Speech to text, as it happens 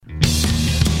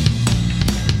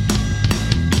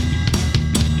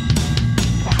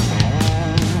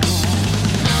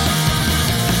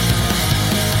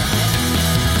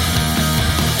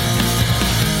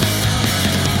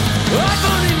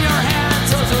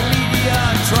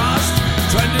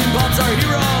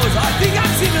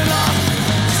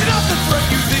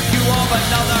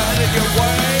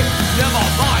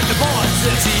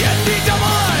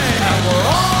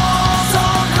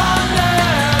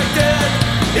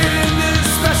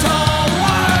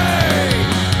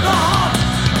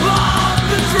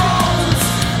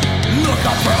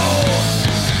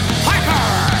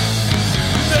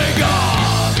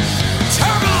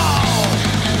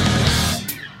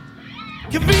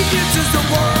Convenience is the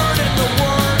word, and the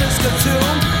word is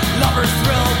consumed. Lovers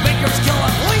thrill, bakers kill,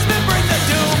 and policemen bring the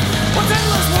doom. What's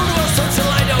endless word to a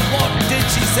socialite? What did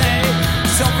she say?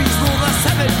 Selfies rule the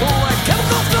seven pool, and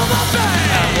chemicals fill the bay.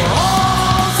 And we're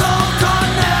all so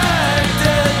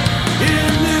connected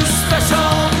in this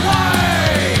special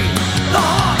way. The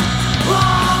heart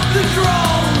of the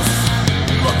drones.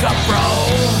 Look up, bro.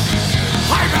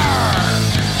 Hyper.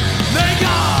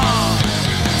 Mega.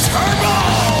 Turbo.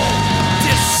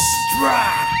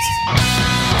 Distract.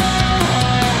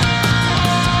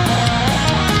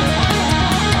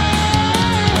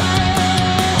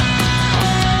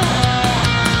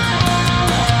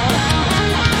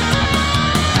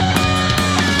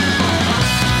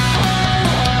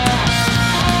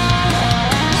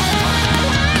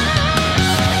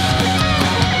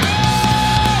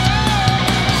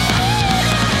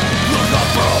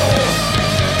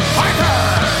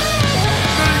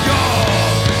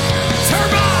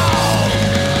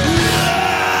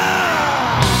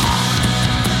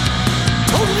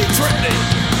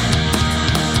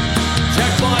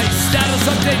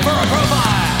 Update for a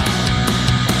profile.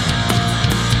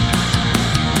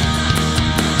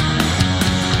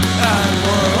 And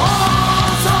we're all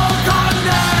so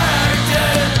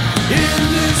connected in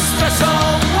this special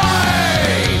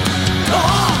way. The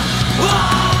hum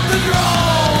of the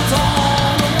drones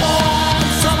on a warm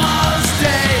summer's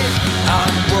day.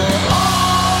 And we're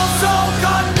all so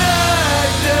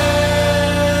connected.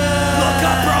 Look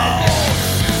up, bro.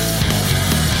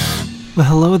 Well,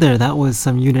 hello there, that was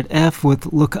some Unit F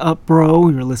with Look Up Bro.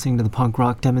 You're listening to the punk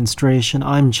rock demonstration.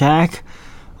 I'm Jack.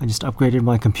 I just upgraded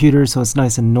my computer so it's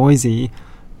nice and noisy.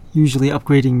 Usually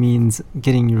upgrading means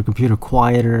getting your computer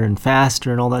quieter and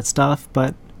faster and all that stuff,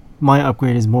 but my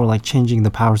upgrade is more like changing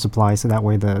the power supply so that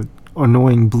way the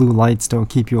annoying blue lights don't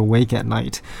keep you awake at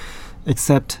night.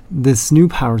 Except this new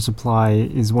power supply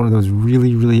is one of those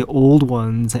really, really old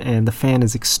ones, and the fan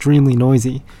is extremely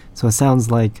noisy, so it sounds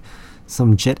like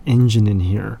some jet engine in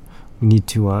here. We need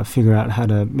to figure out how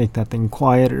to make that thing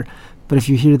quieter. But if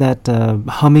you hear that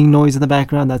humming noise in the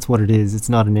background, that's what it is. It's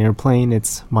not an airplane,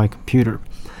 it's my computer.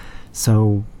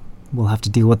 So we'll have to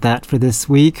deal with that for this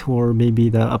week, or maybe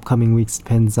the upcoming weeks,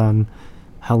 depends on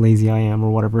how lazy I am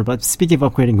or whatever. But speaking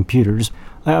of upgrading computers,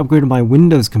 I upgraded my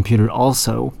Windows computer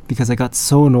also because I got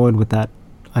so annoyed with that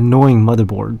annoying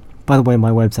motherboard. By the way, my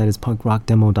website is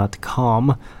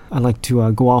punkrockdemo.com. I like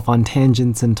to go off on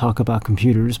tangents and talk about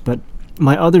computers, but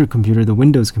my other computer, the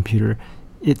Windows computer,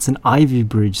 it's an Ivy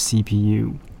Bridge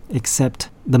CPU, except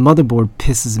the motherboard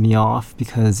pisses me off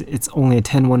because it's only a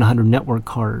 10100 network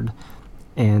card,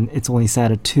 and it's only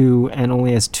SATA 2 and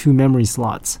only has 2 memory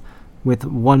slots with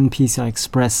 1 PCI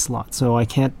Express slot. So I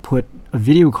can't put a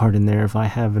video card in there if I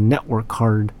have a network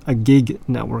card, a gig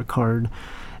network card,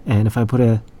 and if I put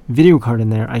a video card in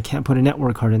there, I can't put a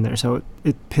network card in there. So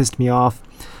it pissed me off.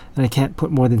 And I can't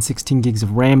put more than 16 gigs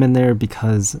of RAM in there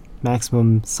because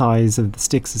maximum size of the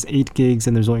sticks is 8 gigs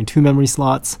and there's only 2 memory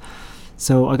slots.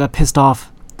 So I got pissed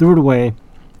off, threw it away,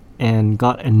 and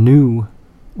got a new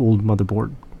old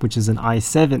motherboard, which is an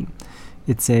i7.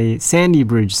 It's a Sandy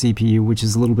Bridge CPU, which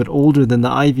is a little bit older than the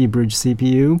Ivy Bridge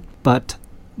CPU, but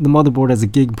the motherboard has a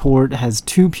gig port, has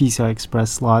 2 PCI Express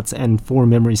slots, and 4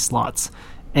 memory slots,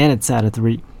 and it's SATA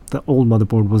 3. The old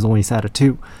motherboard was only SATA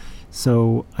 2.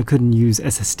 So I couldn't use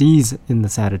SSDs in the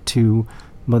SATA 2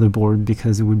 motherboard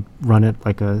because it would run at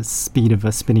like a speed of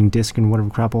a spinning disk and whatever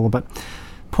crap all about.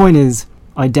 Point is,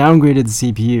 I downgraded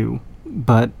the CPU,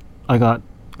 but I got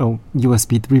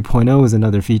USB 3.0 is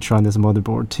another feature on this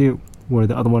motherboard too, where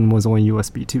the other one was only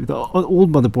USB 2. The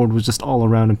old motherboard was just all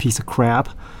around a piece of crap.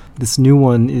 This new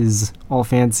one is all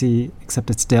fancy, except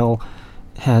it's Dell.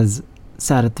 It has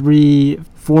SATA 3,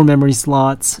 4 memory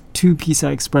slots, 2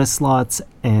 PCI Express slots,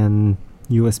 and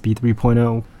USB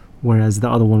 3.0, whereas the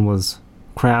other one was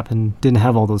crap and didn't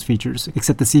have all those features,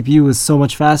 except the CPU is so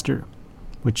much faster,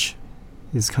 which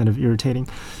is kind of irritating.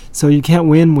 So you can't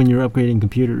win when you're upgrading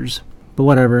computers. But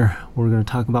whatever, we're going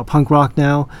to talk about punk rock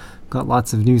now. Got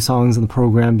lots of new songs in the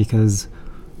program because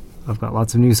I've got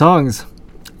lots of new songs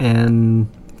and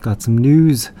got some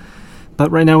news. But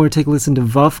right now we're going to take a listen to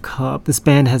Vuff Cup. This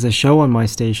band has a show on my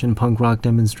station, Punk Rock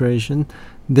Demonstration.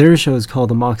 Their show is called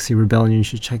The Moxie Rebellion. You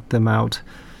should check them out.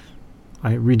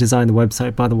 I redesigned the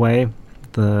website, by the way.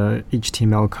 The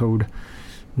HTML code,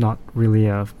 not really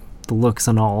the looks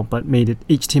and all, but made it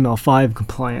HTML5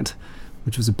 compliant,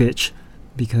 which was a bitch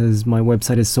because my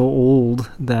website is so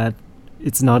old that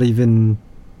it's not even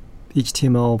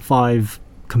HTML5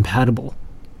 compatible.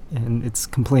 And it's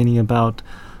complaining about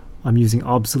I'm using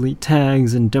obsolete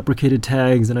tags and deprecated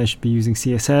tags, and I should be using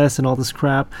CSS and all this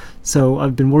crap. So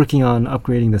I've been working on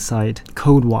upgrading the site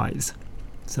code-wise.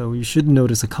 So you should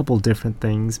notice a couple different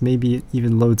things. Maybe it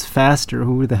even loads faster,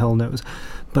 who the hell knows.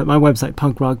 But my website,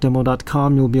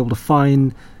 punkrockdemo.com, you'll be able to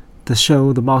find the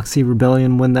show, The Moxie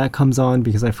Rebellion, when that comes on,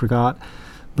 because I forgot.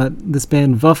 But this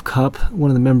band Vuff Cup, one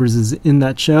of the members is in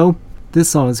that show. This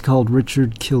song is called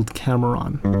Richard Killed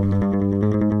Cameron.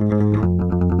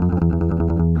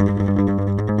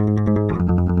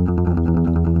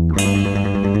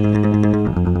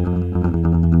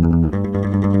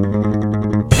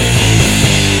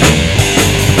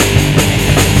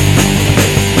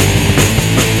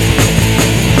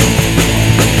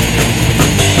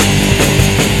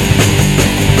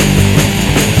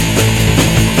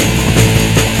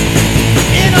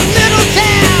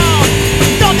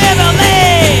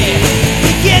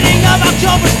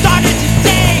 October started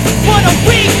today. What a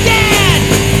weekend!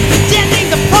 Pretending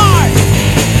the part.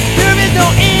 There is no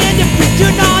end if we do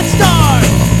not start.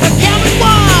 The Cameron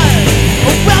was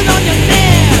a well-known young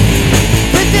man.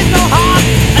 This is no hawk,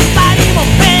 a slight evil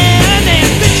fan. And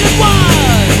Richard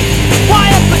was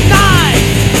quiet but nice.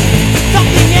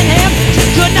 Something in him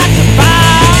just could not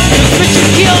survive. Richard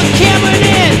killed Cameron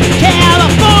in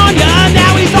California.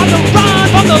 Now he's on the run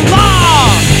from the law.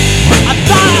 I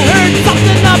thought I heard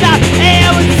something about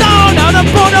Arizona. The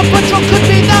border patrol could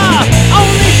be the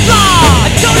only flaw.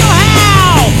 I don't know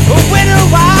how or when or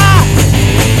why.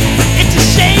 It's a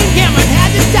shame Cameron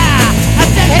had to die. I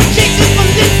said, hey Jason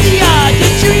Valencia,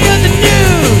 did you hear the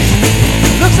news?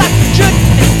 Looks like Richard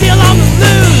is still on the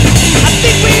loose. I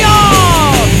think we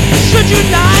all should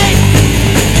unite.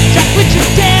 Track Richard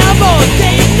down both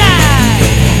day and night.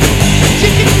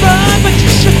 You can run but you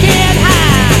sure can't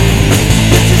hide.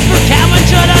 Cameron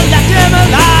should have left him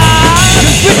alive.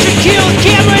 Richard killed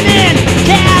Cameron in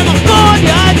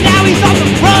California. Now he's on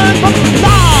the run from the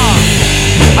law.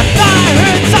 I thought I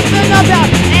heard something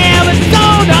about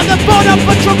Arizona. The border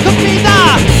patrol could be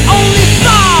the only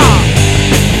flaw.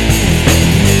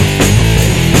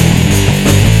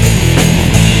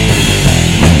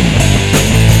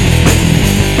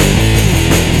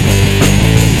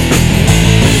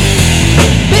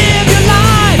 Live your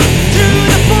life to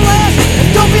the fullest and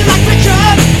don't be like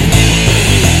Richard.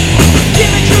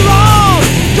 Give it your all.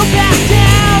 Don't back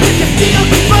down if you feel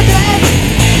confronted.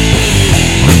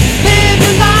 Live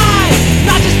your life,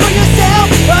 not just for yourself,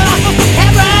 but also for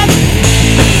Cameron.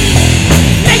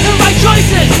 Make the right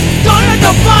choices. Don't hurt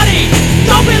nobody.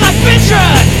 Don't be like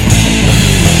Richard.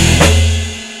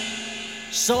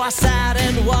 So I sat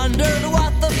and wondered,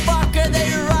 what the fuck are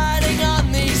they writing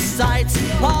on these sites?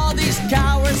 All these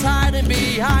cowards hiding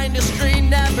behind a screen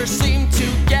never seem to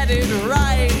get it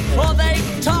right. Well, they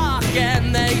talk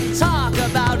and they talk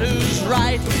about who's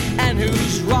right and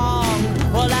who's wrong.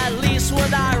 Well, at least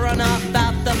when I run off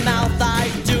out the mouth, I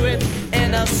do it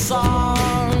in a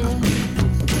song.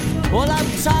 Well, I'm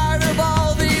tired of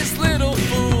all these little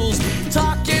fools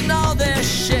talking all their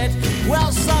shit.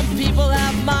 Well, some people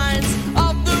have minds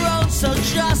of their own, so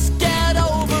just get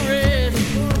over it.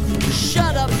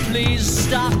 Shut up, please,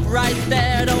 stop right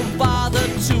there, don't bother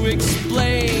to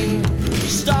explain.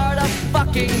 Start a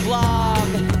fucking blog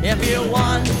if you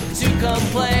want to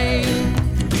complain.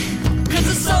 Cause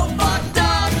it's so fucked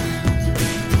up,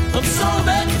 I'm so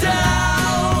let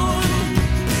down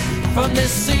from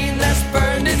this scene that's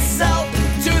burned itself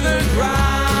to the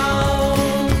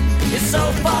ground. It's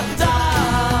so fucked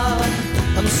up,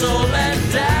 I'm so let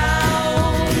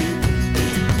down,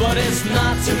 but it's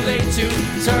not too late to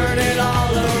turn it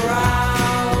all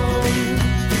around.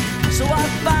 So I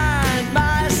find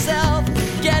myself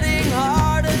getting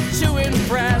harder to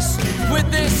impress with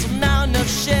this mountain of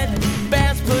shit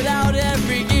bands put out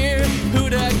every year.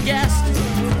 Who'd have guessed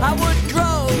I would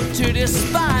grow to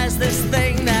despise this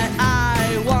thing that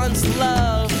I once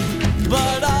loved?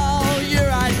 But all your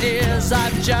ideas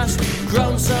I've just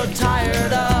grown so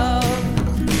tired of.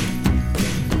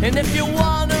 And if you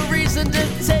want a reason to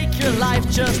take your life,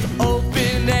 just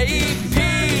open AP.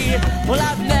 Well,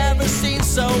 I've never seen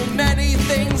so many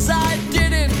things I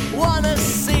didn't want to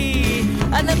see.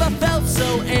 I never felt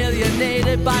so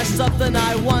alienated by something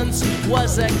I once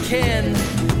was akin,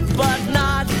 but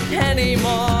not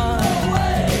anymore,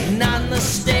 not in the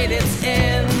state it's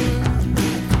in.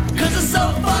 Cause it's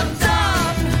so fucked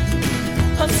up,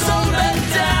 I'm so let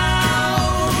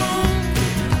down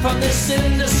from this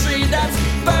industry that's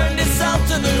burned itself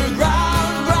to the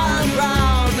ground, round,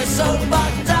 round. It's so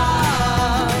fucked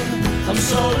up, I'm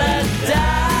so let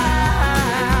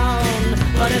down,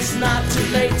 but it's not too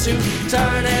late to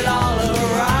turn it all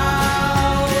around.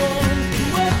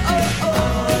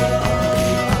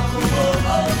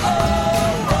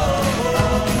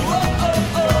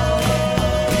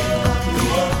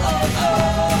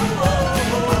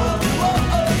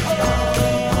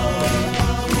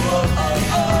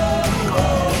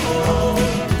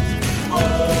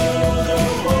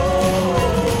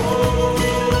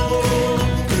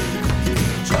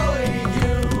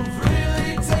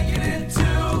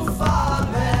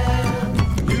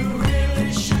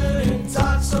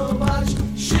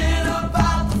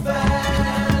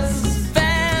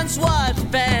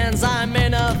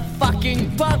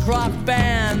 punk rock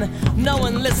band. No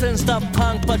one listens to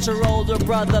punk but your older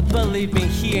brother. Believe me,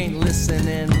 he ain't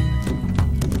listening.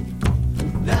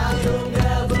 Now you'll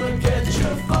never get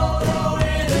your photo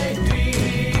in AP,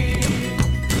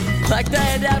 like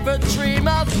they'd ever dream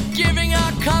of giving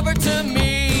a cover to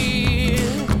me.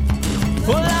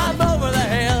 Well, I'm over the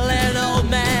hill and old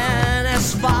man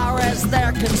as far as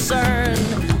they're concerned.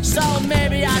 So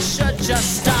maybe I should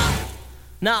just stop.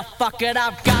 Nah, fuck it,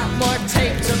 I've got more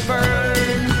tape to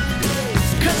burn.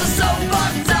 Cause I'm so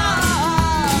fucked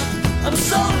up, I'm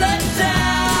so let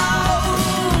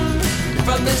down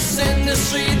from this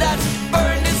industry that's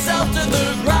burned itself to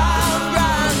the ground,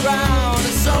 ground, ground.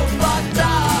 It's so fucked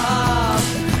up,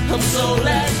 I'm so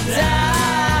let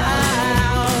down.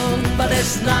 But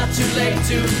it's not too late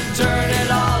to turn it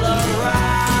all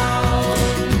around.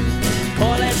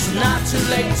 Well, it's not too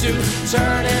late to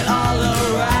turn it all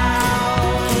around.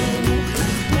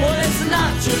 Well, it's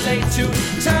not too late to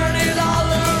turn it all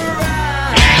around.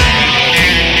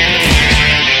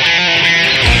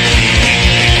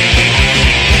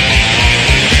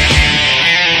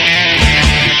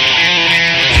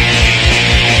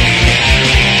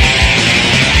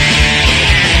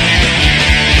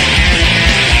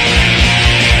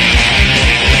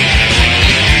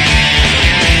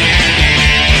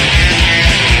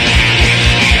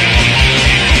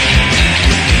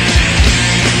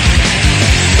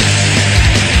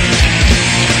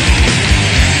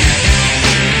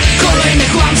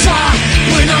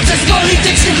 Płynące z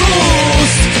politycznych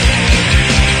ust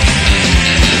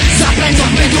zapędzą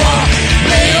bydło,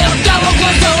 by oddało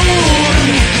głos do urn.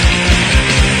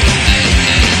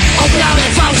 Oblane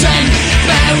fałszem,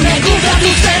 pełne gówna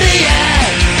dufteryje.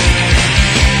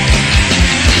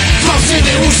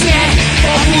 Fałszywy uśmiech,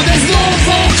 obłudę znów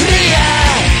ukryje.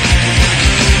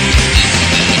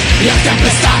 Jak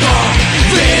tempestado,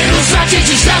 wyruszacie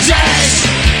dziś na rzeź,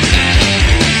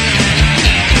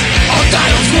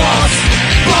 oddając głos,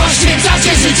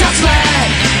 poświęcacie życia swe.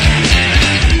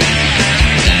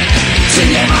 Czy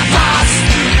nie ma was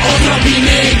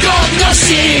odrobiny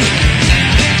godności,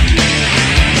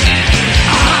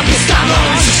 aby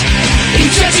stanąć i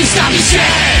przeciwstawić się?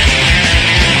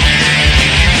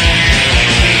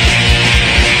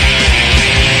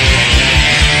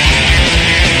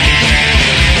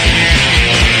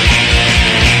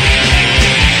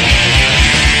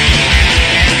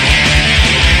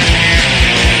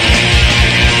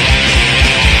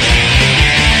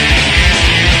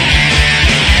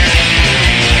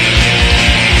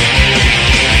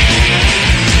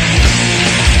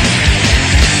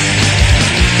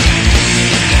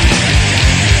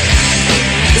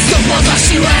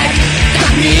 Zasiłek,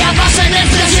 tak mija wasze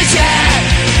nędzne życie.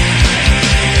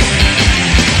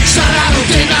 Szara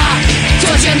rutyna,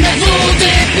 codzienne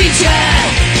wody picie.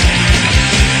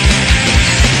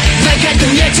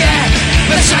 Wegetujecie,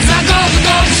 bez szans na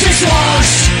godną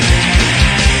przyszłość.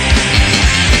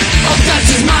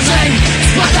 Obdarci z marzeń,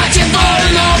 spadacie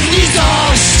wolno w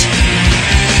nicość.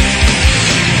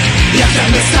 Jak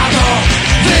ten stado,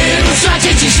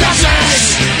 wyruszacie dziś na rzeź,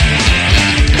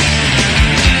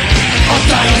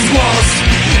 oddając głos,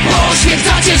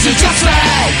 poświęcacie życia swe.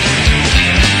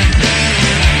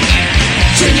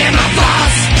 Czy nie ma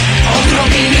was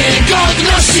odrobiny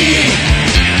godności,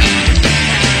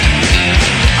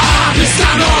 aby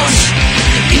stanąć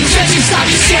i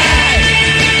przeciwstawić się?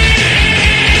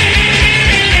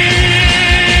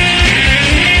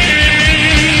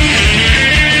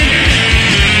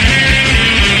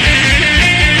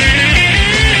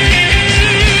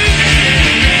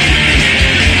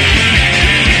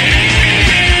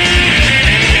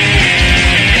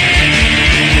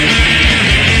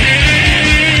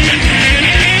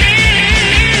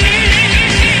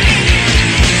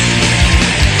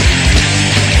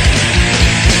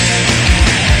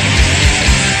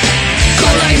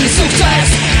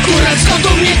 Kurewsko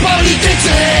dumni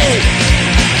politycy,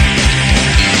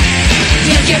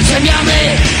 wielkie przemiany,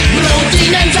 brud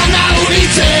i nędza na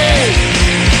ulicy.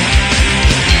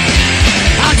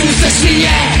 A tłuste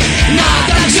świnie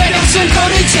nadal ziemią w swym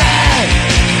korycie.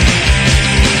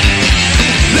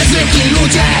 My zwykli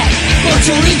ludzie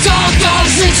poczuli co to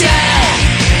życie.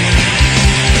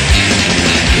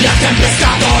 Jak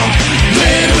tempestado,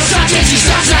 wyruszacie dziś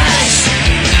na rzeź,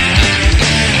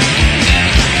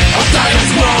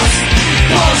 oddając głos,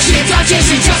 poświęcacie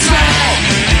życia swe.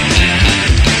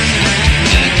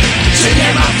 Czy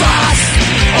nie ma was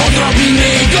odrobiny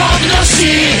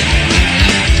godności,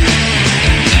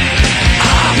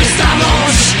 aby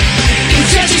stanąć i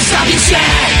przeciwstawić się?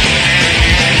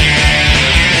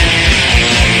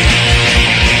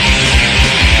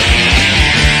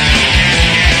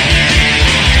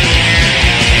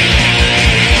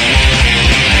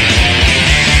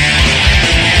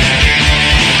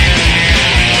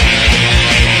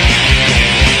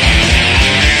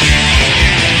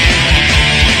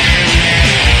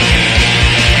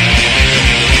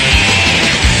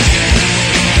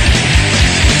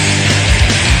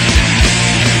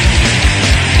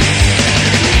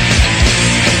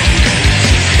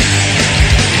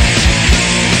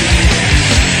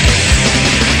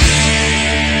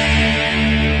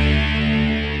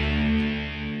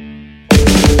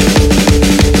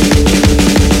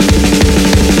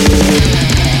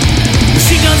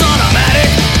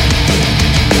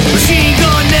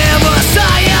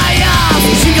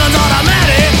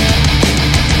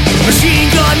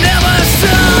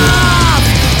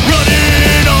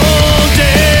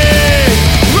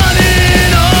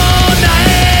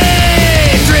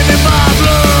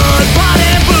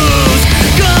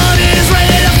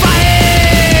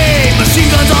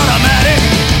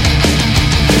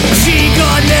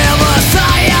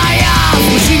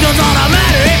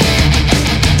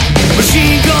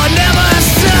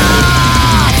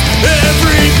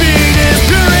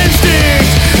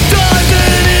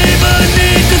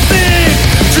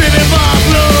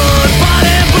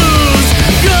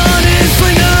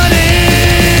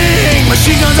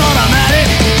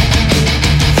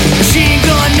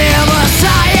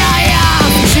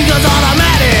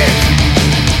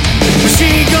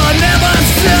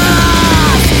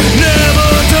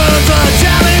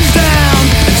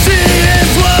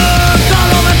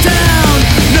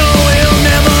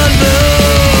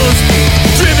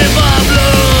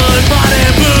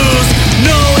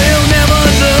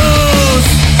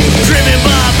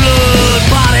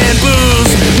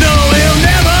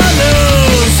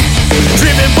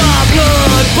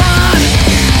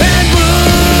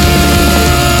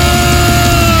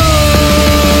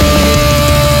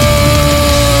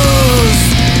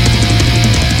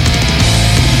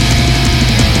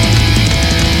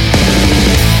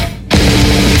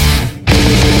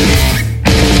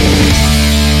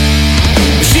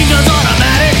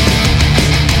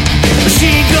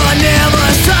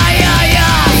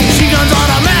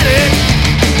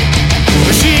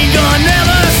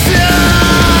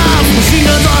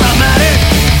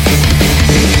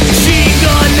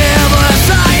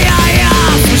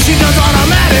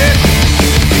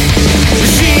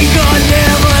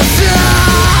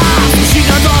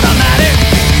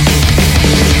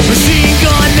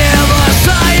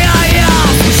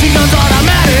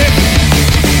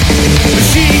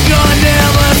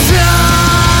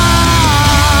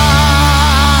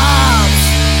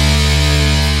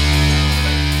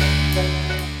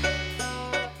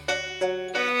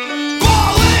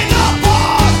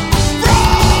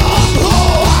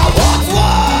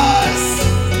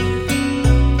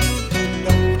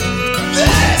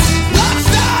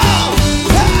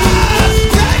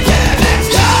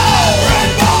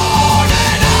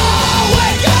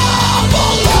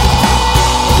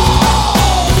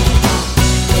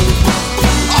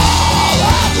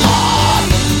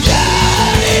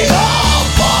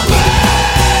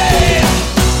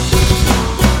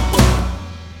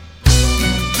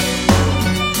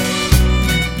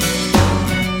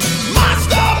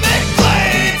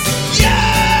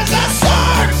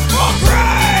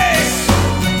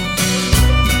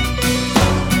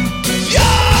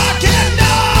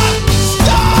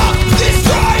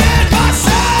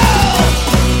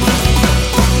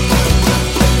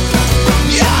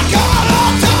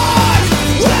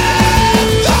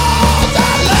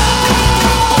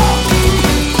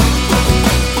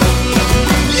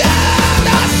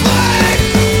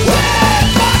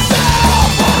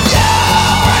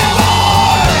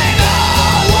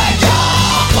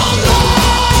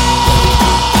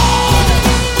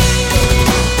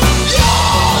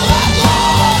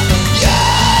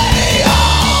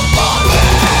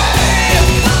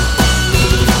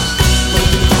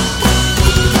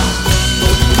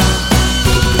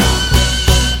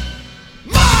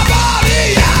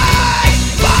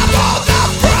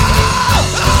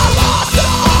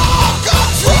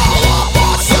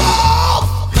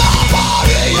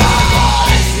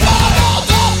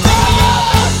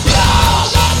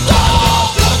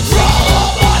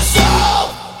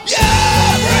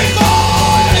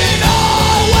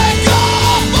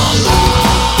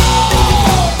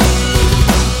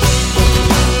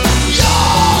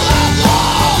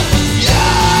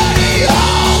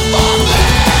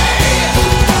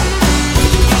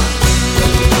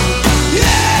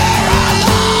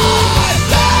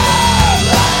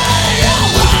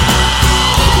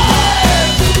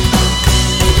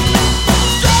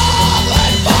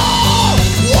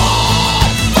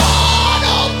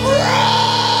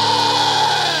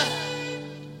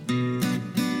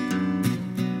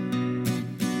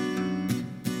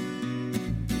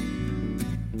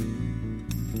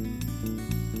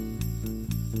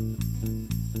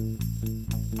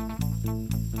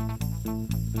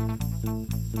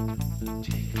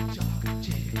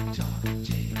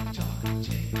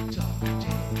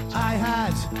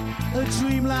 had a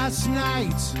dream last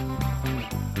night,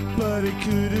 but it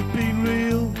could have been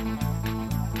real.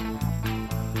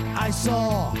 I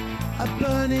saw a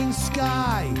burning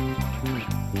sky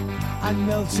and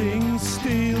melting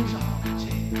steel.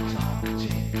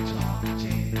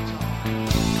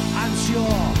 I'm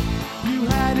sure you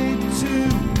had it too,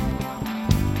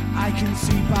 I can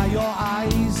see by your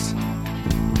eyes.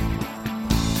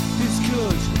 This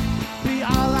could be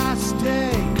our last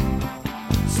day,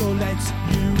 so let's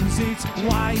use it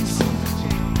wise.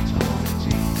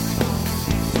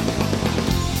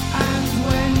 And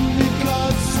when the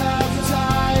gods have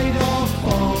died or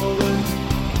fallen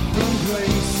from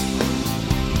grace,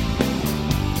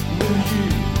 will you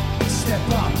step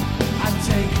up and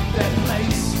take their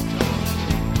place?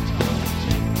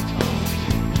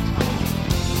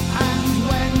 And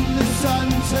when the sun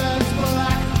turns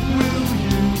black, will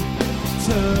you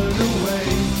turn away?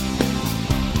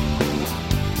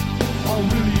 Or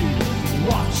will you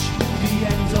watch the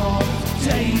end of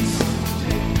days?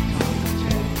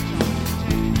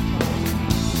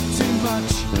 Too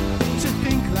much to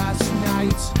think last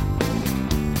night,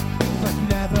 but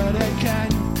never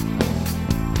again.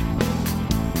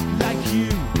 Like you,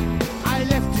 I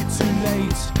left it too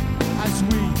late as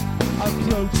we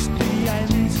approached the end.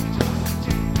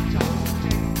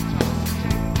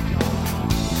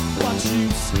 What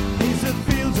use is a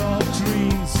field of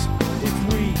dreams if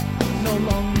we no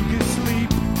longer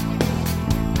sleep?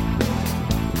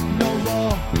 No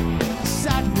more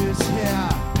sadness here,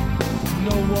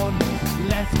 no one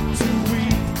left to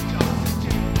weep.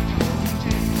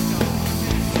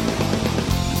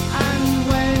 And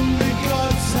when the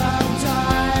gods have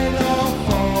died or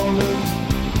fallen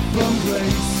from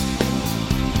grace,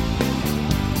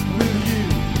 will you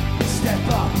step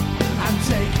up and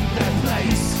take their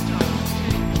place?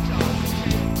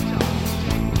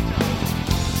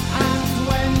 And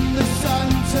when the sun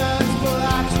turns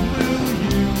black, will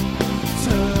you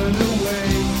turn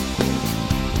away?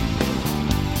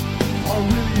 Or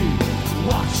will you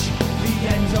watch the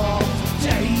end of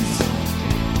days?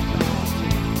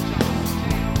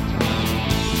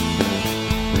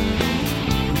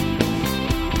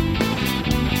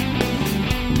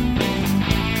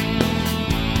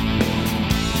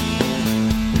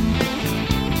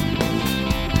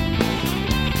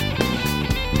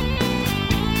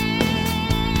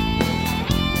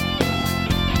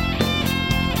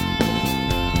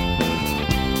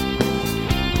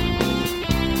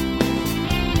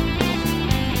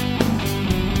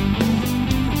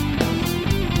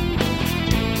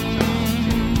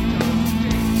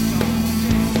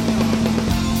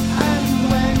 And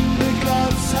when the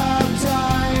gods have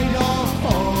died or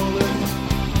fallen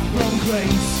from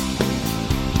grace,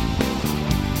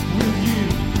 will you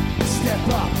step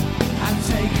up and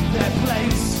take their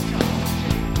place?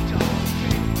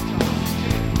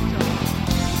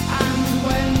 And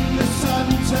when the sun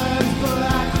turns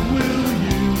black, will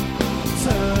you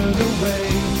turn away?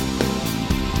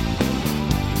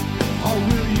 Or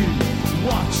will you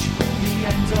watch the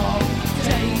end of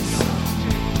days?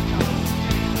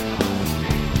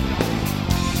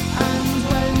 And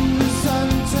when the sun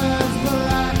turns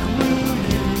black, will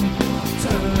you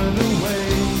turn away?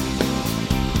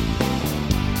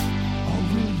 Or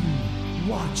will you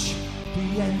watch the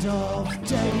end of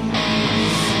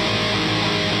days?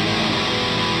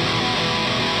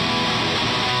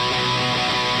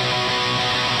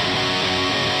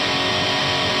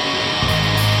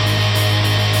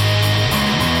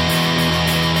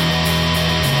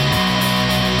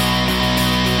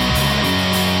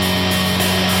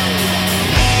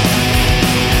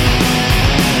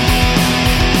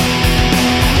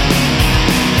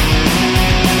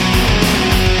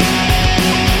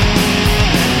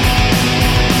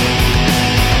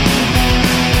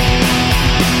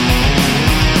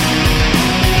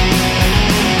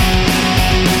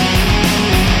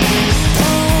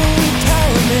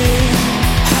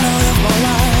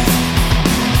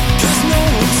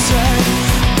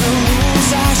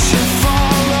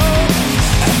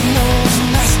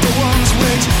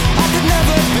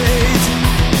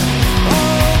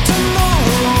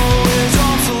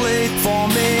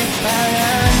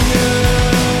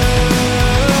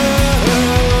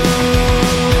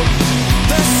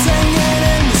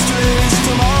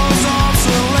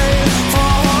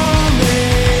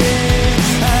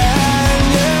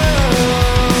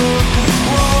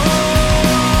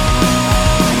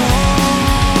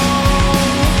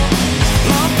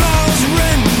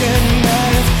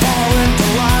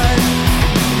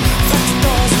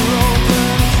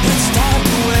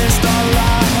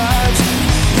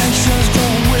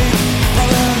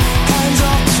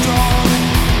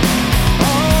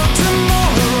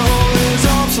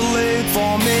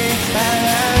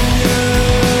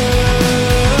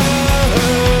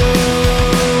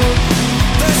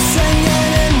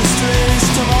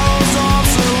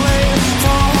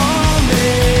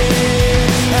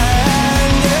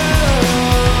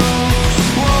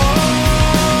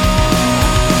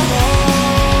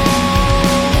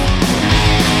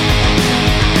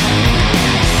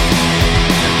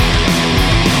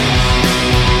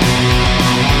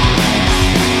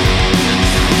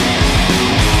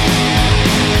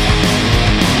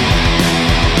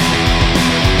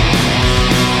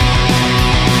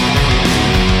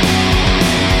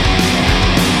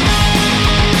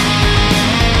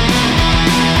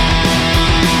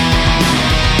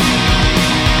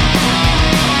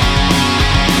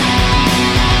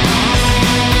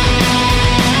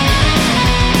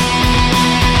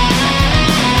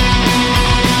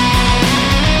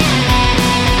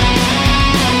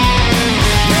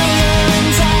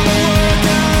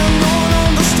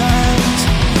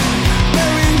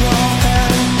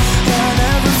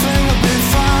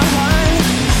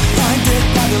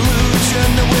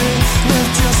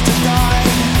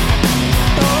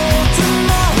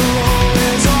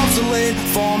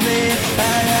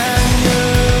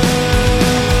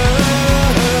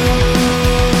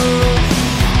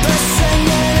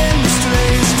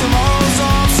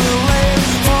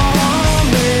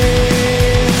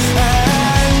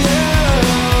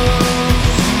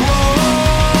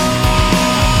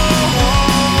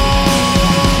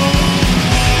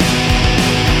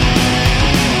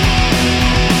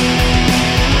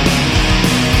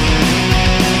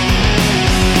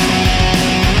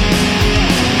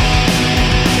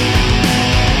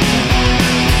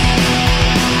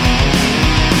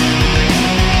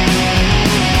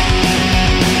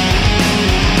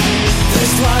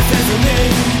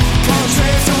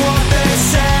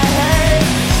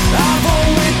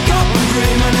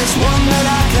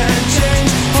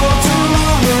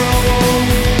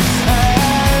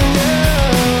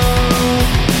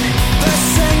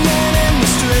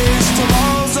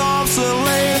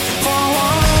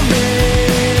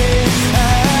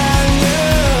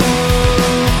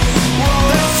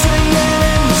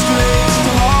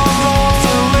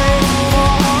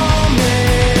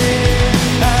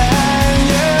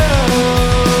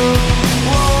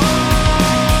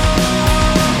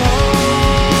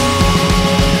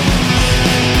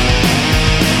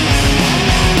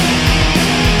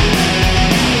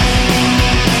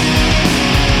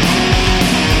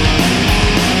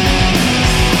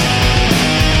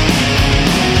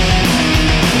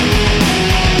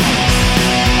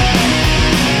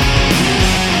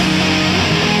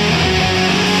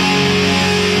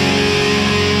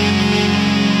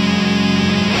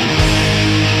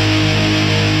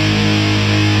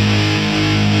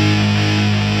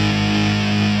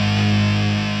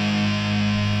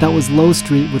 That was Low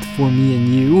Street with For Me and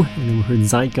You, and then we heard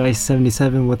Zeitgeist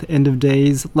 77 with End of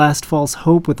Days, Last False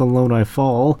Hope with Alone I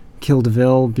Fall, Kill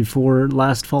DeVille before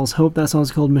Last False Hope, that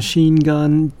song's called Machine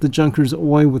Gun, The Junkers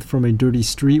Oi with From a Dirty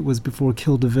Street was before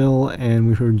Kill DeVille, and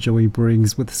we heard Joey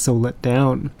Briggs with So Let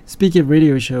Down. Speaking of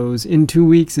radio shows, in 2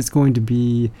 weeks it's going to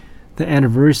be the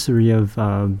anniversary of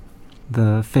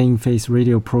the Fang Face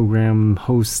radio program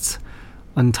host's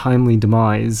untimely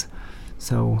demise,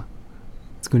 so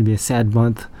it's going to be a sad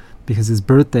month because his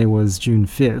birthday was June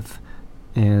 5th,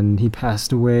 and he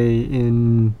passed away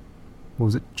in,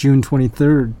 June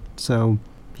 23rd. So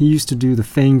he used to do the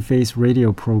Fang Face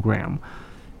radio program.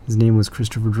 His name was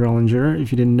Christopher Drellinger,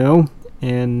 if you didn't know,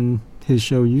 and his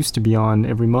show used to be on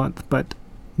every month, but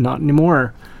not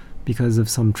anymore because of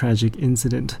some tragic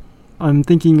incident. I'm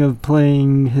thinking of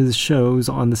playing his shows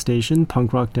on the station,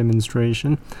 Punk Rock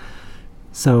Demonstration,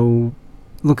 so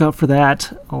look out for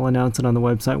that. I'll announce it on the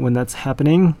website when that's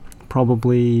happening,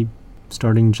 probably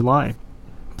starting July.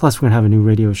 Plus, we're going to have a new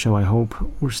radio show, I hope.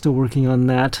 We're still working on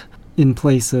that in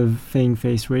place of Fang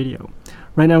Face Radio.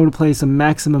 Right now, I'm going to play some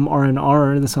Maximum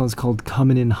R&R. The song's called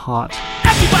Comin' In Hot.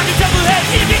 Everybody double head,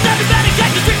 eating everybody,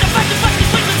 get you drink the fucking fucking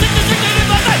sleep, the sickness in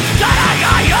my life. That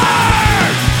I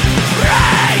heard!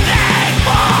 Breathing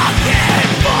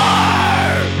fucking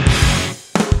more!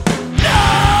 No!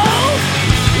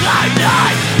 I'm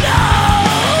not, no!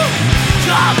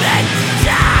 Coming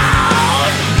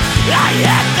down! I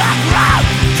hit the ground,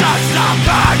 just to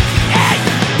burn it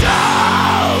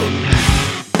down!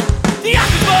 The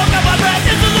active smoke of my breath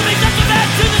is the living testament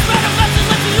to this man of flesh,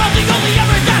 this is not the only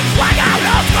ever done. Why out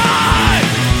of time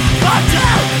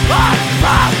until I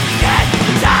fucking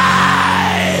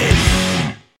die.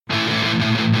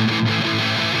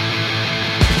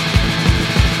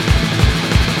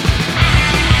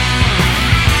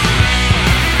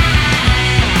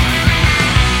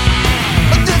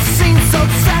 This seems so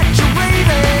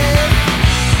saturated.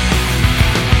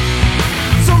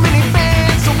 So many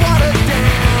bands are watered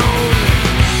down.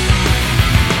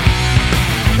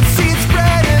 See it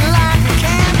spreading like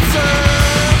cancer.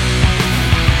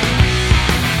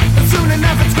 And soon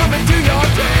enough it's coming to your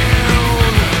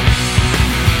town.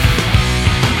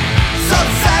 So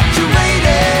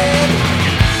saturated,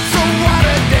 so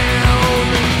watered down.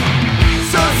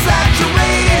 So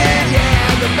saturated, yeah,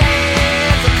 the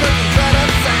bands are cookie cutter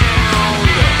sound.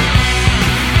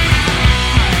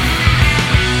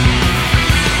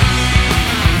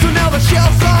 So now the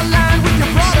shelves are lined with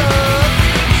your product,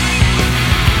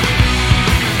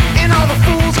 and all the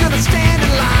fools gonna stand in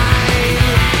line.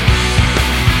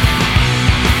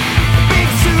 Big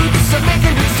suits are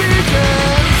making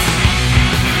decisions.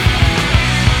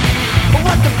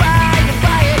 What to buy, you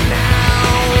buy it now.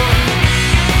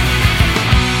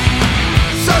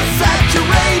 So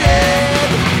saturated,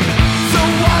 so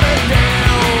watered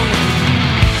down.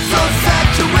 So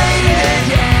saturated,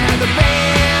 yeah, the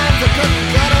bands are cookie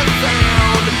cutter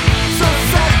sound. So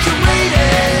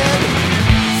saturated,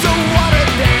 so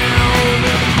watered down.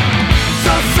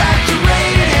 So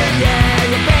saturated, yeah,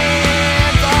 your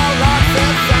bands all lost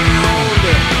their sound.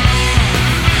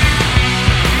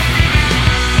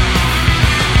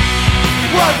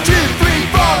 1, 2, 3,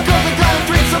 4, cause I'm gonna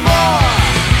drink some more.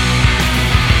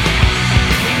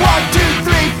 1, 2,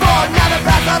 3, 4, now they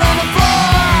pass out on the floor.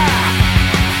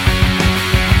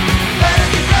 Better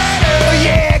get ready. Oh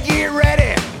yeah, get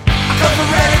ready, cause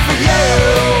we're ready for you.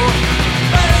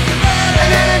 Better get ready. And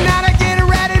then now they're getting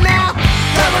ready now,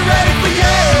 cause we're ready for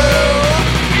you.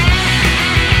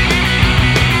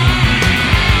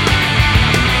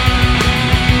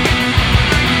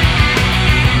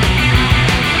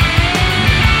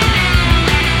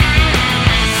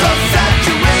 So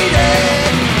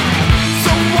saturated,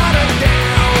 so watered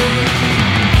down.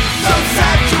 So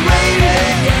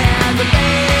saturated, yeah, the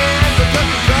bands are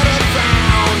cookie cutter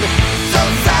sound. So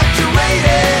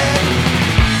saturated,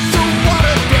 so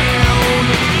watered down.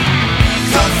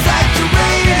 So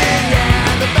saturated, yeah,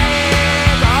 the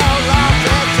bands all lost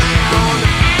their sound.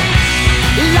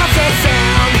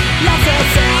 Lost their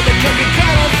sound, the cookie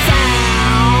cutter sound.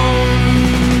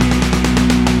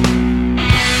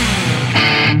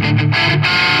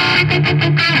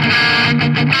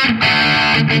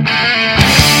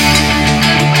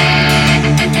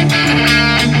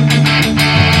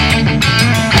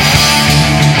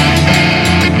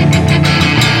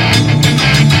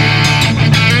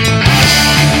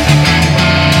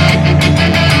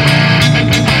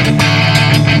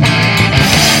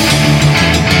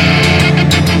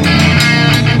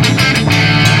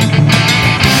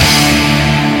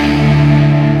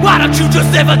 Why don't you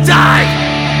just live or die?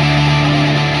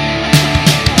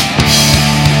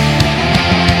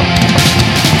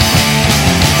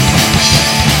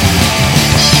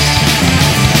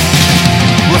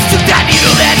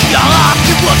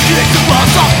 it's the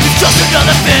walls off, it's just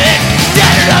another thing.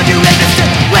 Dead around you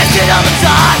innocent, wasted all the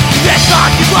time. It's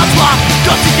like you once walk,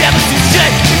 don't you ever see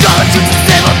shit. You know that you're the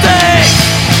same old thing.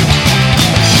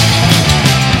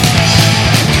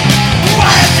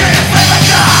 Why is it a flame of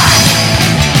God?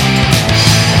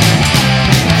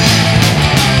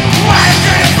 Why is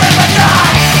it a flame of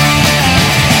God?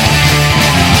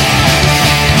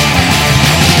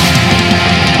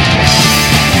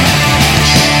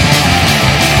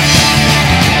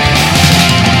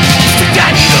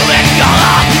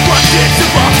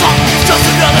 Just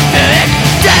another thing.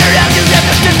 Dead around you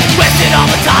innocent, wasted all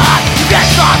the time. You get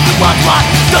lost in what's what,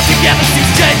 nothing ever seems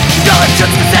to change. You know it's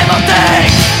just the same old thing.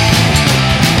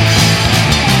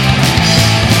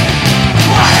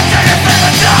 Why is it a flame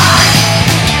of God?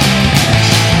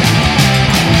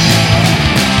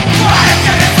 Why is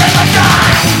it a flame of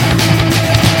God?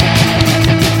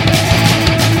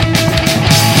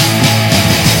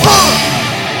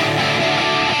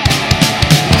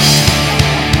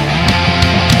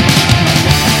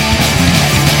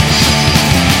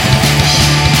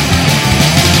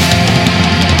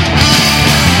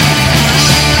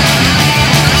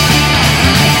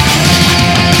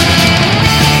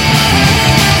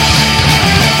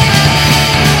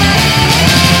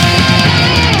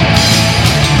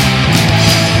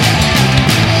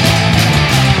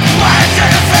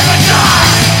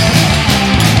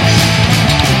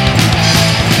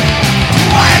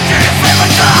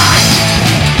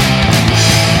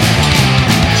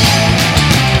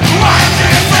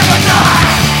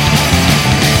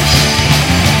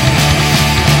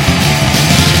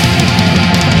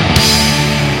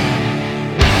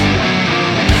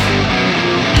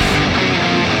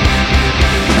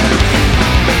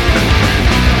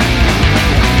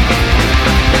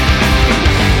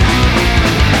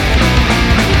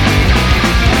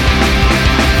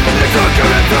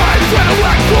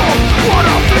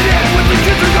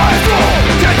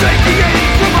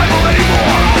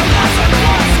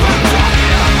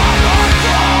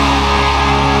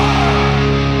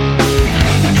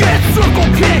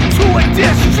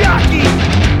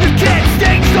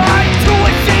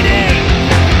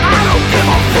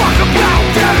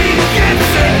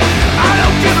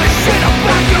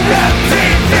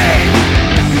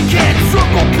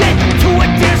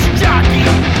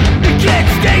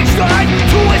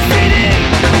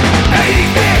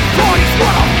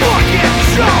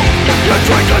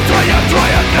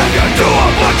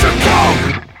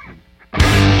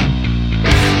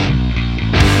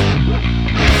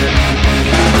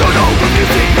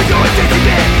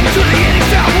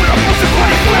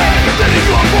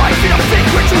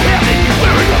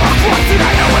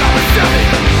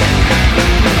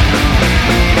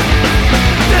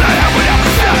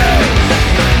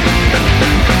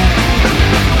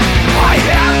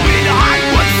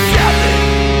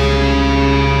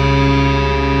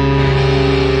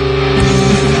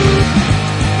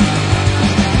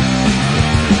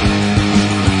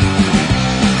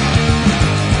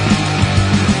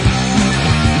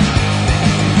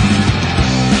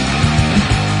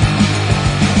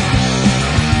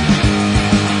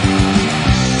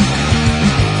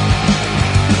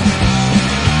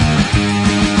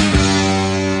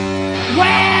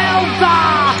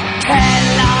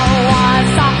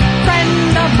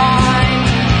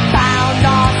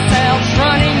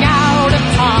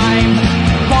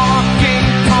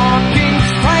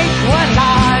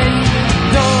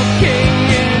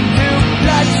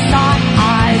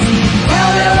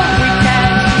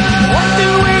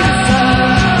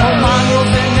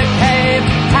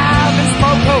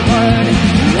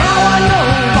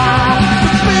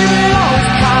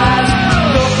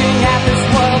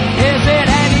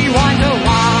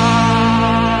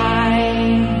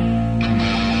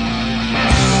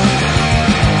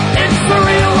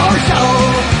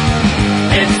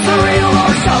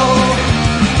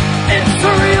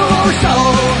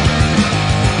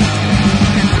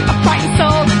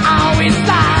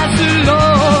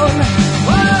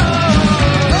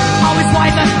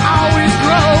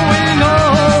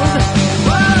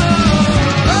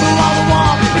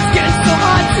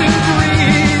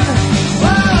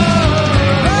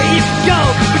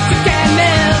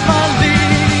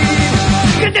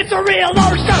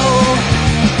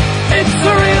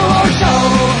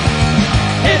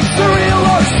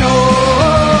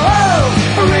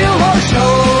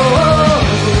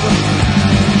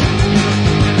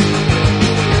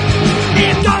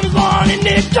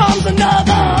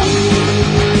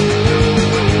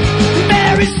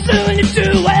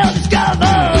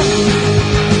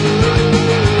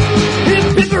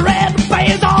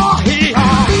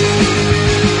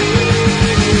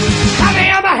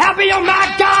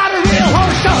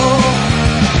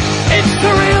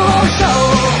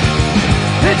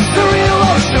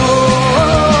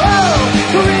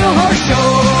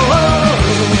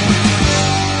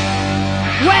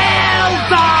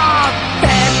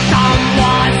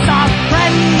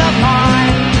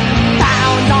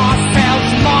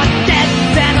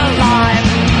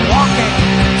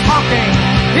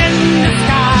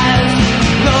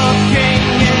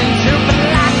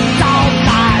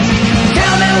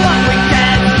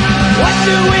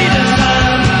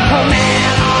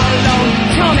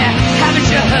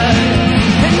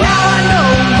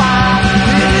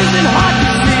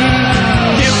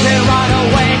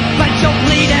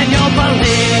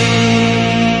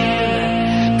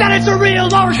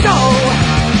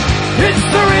 It's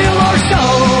the real Laura Show.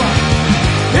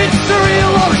 It's the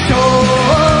real Laura Show.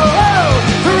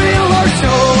 The real Laura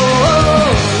Show.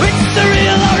 It's the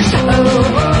real Laura Show.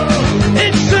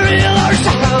 It's the real Laura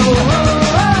Show.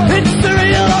 It's the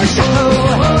real Laura Show.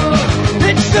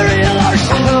 It's the real Laura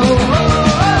Show.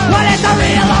 What is the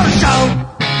real Laura Show?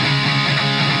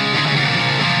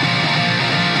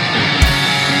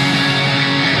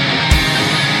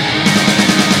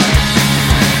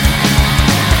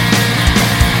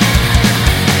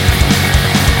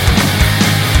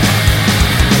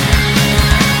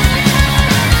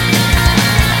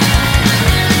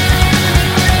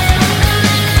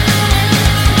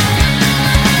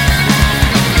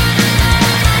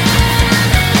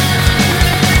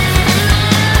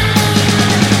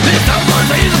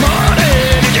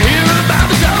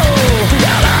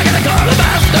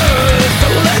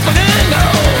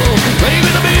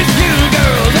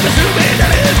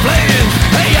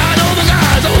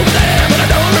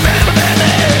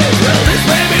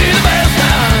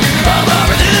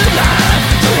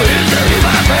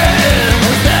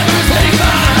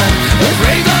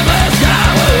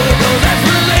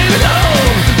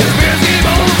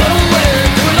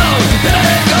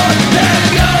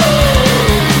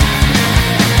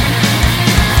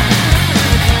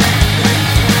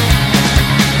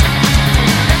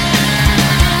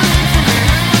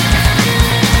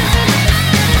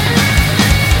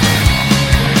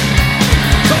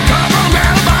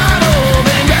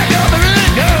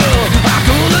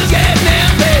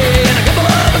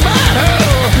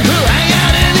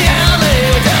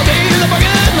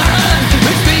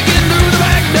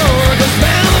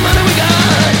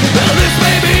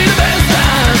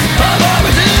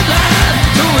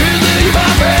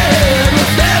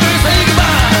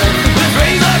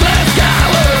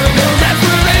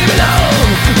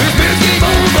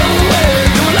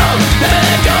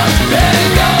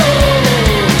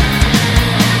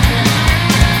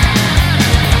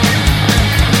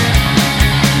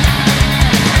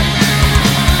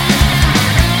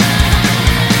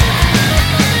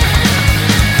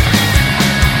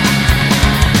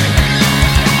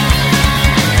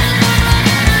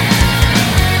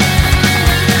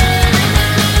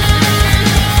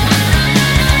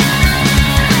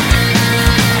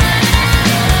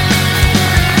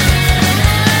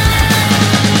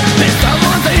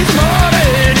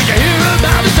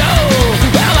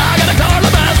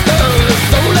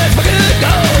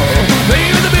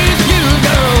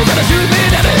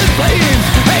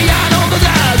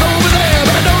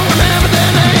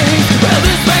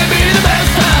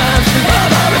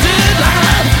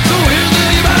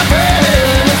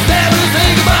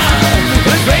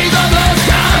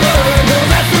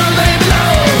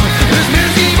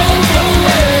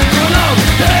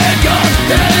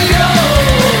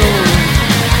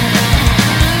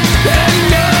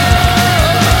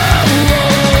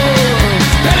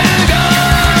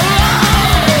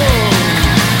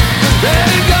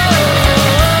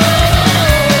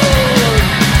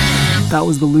 That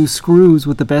was the Loose Screws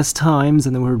with The Best Times,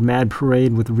 and then we heard Mad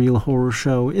Parade with Real Horror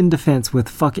Show, In Defense with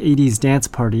Fuck 80s Dance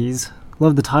Parties.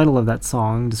 Love the title of that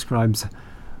song, describes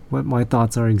what my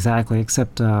thoughts are exactly,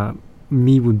 except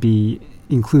me would be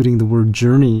including the word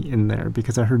journey in there,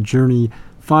 because I heard journey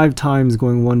 5 times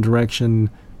going one direction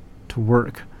to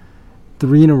work.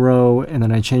 3 in a row, and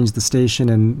then I changed the station,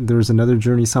 and there's another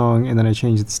Journey song, and then I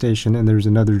changed the station, and there's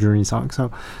another Journey song.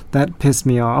 So that pissed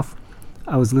me off.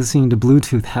 I was listening to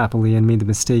Bluetooth happily and made the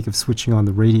mistake of switching on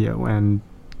the radio, and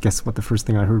guess what the first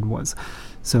thing I heard was.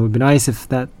 So it'd be nice if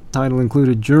that title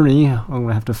included Journey. I'm going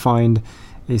to have to find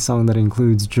a song that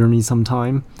includes Journey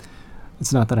sometime.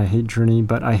 It's not that I hate Journey,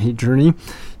 but I hate Journey.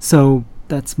 So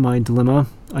that's my dilemma.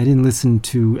 I didn't listen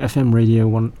to FM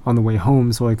radio on the way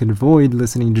home, so I could avoid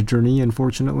listening to Journey,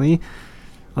 unfortunately.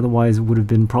 Otherwise, it would have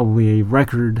been probably a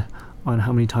record on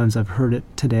how many times I've heard it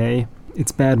today.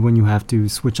 It's bad when you have to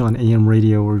switch on AM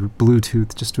radio or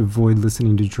Bluetooth just to avoid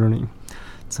listening to Journey.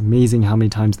 It's amazing how many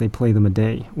times they play them a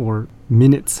day, or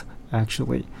minutes,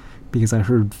 actually, because I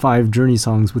heard 5 Journey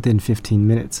songs within 15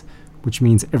 minutes, which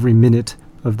means every minute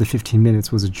of the 15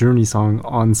 minutes was a Journey song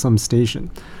on some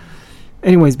station.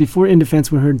 Anyways, before In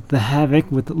Defense, we heard The Havoc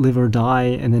with Live or Die,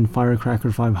 and then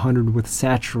Firecracker 500 with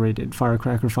Saturated.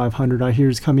 Firecracker 500, I hear,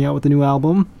 is coming out with a new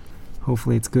album.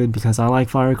 Hopefully it's good, because I like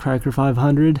Firecracker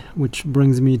 500, which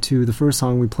brings me to the first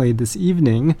song we played this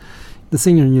evening. The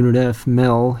singer in Unit F,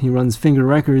 Mel, he runs Finger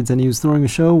Records, and he was throwing a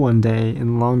show one day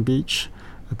in Long Beach,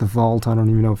 at the Vault. I don't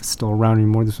even know if it's still around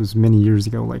anymore. This was many years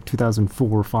ago, like 2004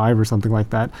 or 5 or something like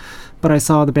that. But I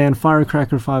saw the band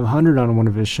Firecracker 500 on one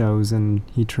of his shows, and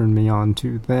he turned me on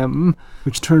to them,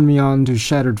 which turned me on to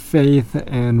Shattered Faith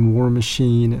and War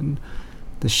Machine and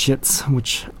The Shits,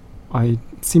 which I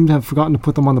seem to have forgotten to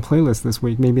put them on the playlist this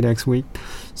week, maybe next week.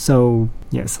 So,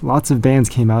 yes, lots of bands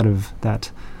came out of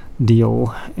that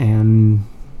deal, and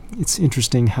it's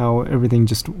interesting how everything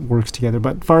just works together.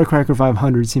 But Firecracker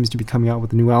 500 seems to be coming out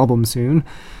with a new album soon,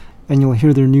 and you'll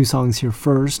hear their new songs here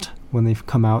first when they've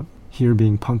come out, here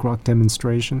being Punk Rock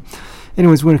Demonstration.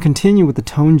 Anyways, we're going to continue with the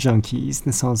Tone Junkies.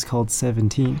 This song's called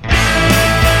 17.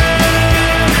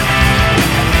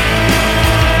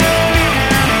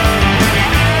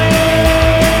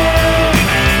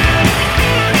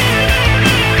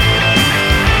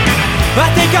 I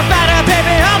think about her,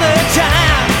 baby, all the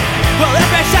time. Well,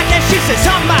 every second she's just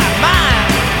on my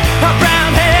mind. Her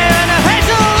brown hair and her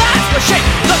hazel eyes. Well, she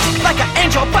looks like an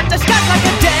angel, but disguised like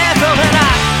a devil. And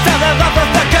I fell in love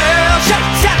with the girl, she's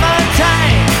 17.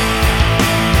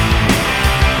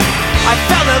 I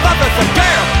fell in love with the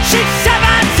girl, she's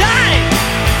 17.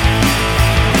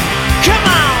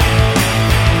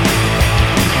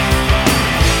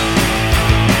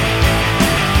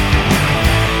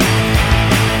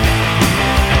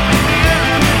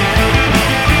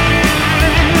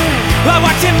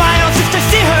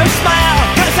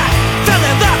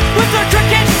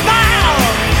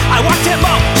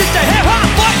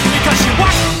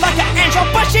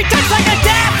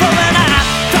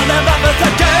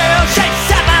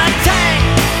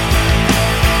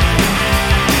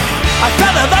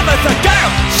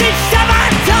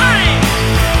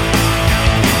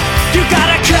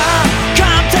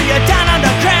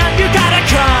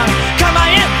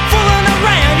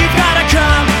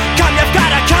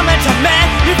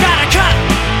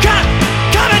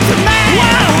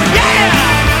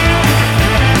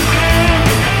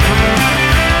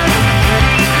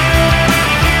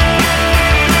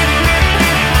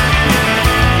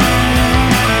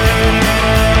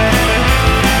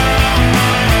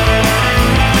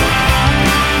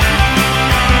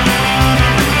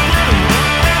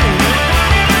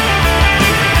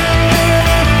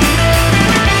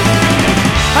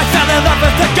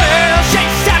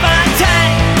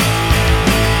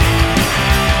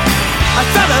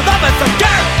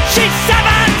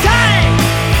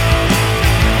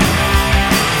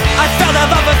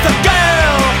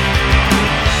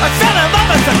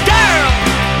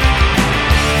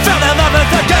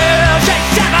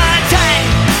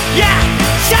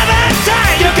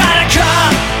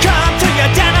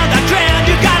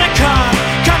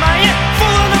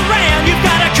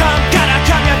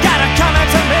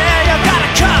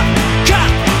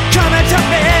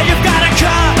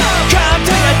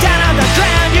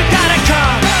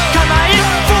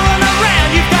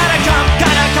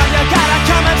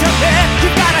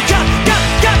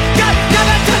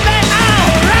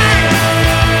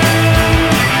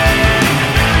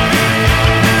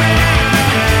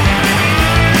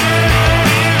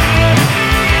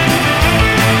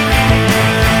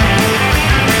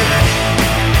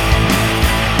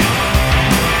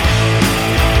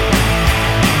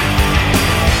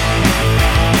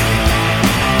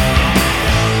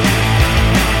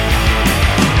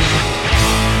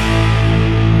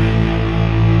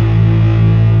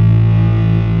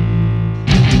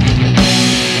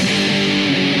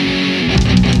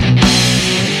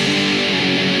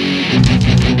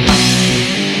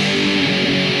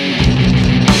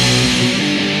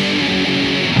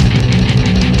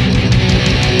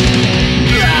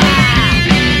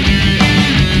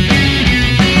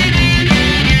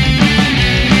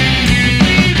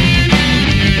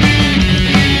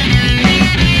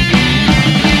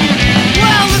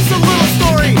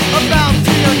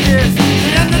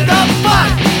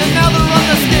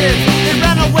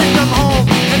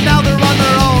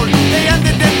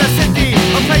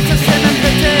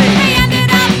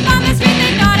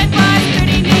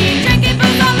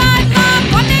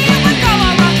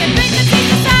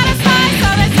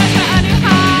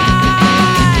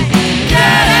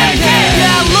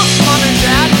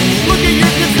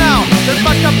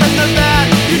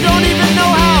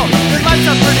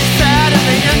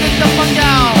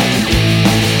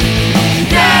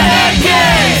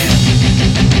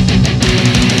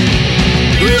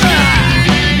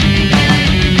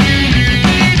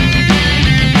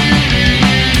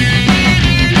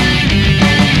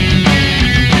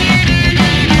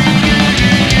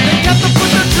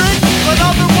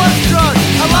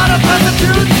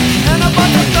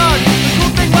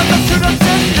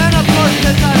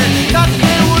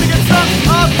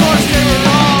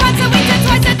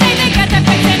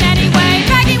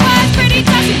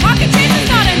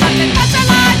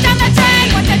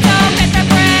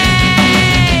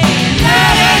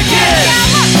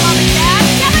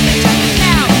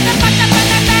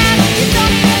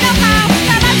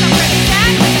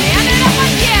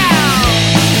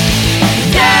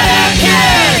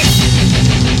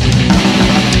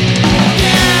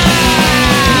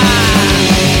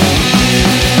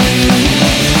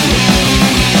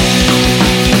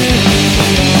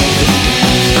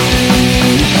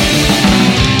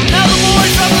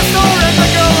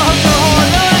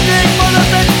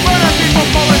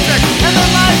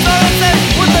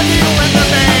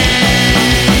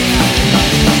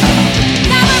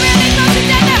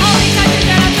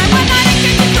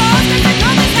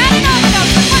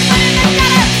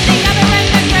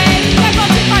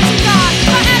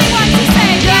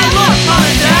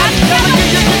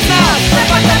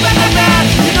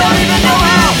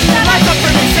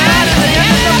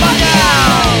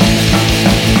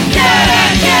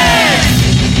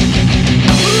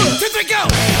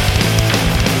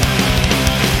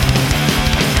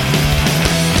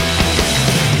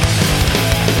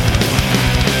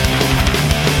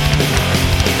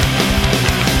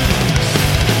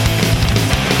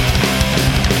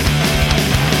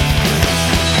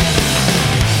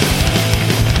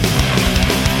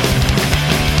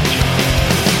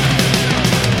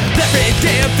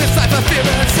 I feel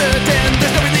uncertain.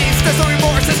 There's no release, there's no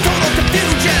remorse, there's total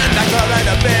confusion. I crawl out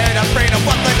of bed, afraid of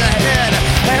what lies ahead.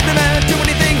 I haven't meant to do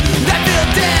anything, I feel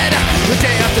dead.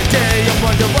 Day after day, I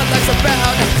wonder what life's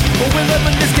about. But we live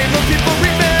in this game of people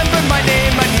remember my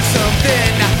name. I need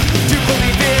something to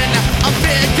believe in, a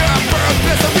bigger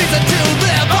purpose, a reason to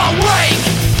live. Awake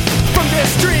from this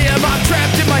dream, I'm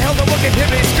trapped in my hell, no one can hear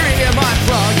me scream. I'm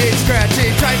clogging, scratching,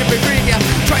 trying to be free,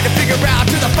 trying to figure out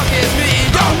who the fuck is me.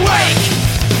 Awake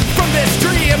from this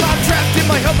dream, I'm trapped in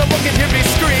my hell, no one can hear me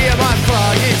scream. I'm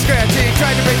clogging, scratching,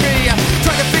 trying to be free,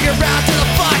 trying to figure out who the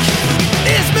fuck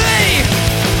is me.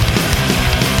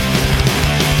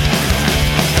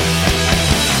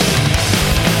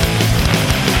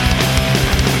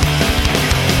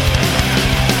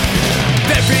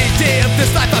 Every day of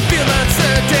this life I feel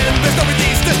uncertain. There's no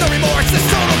release, there's no remorse, there's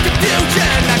total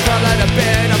confusion. I crawl out of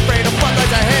bed, afraid of what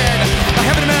lies ahead. I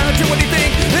haven't amounted to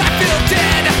anything, I feel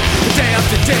dead. Day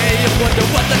after day, I wonder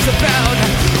what life's about.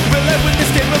 Will I win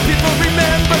this game of people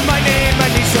remember my name? I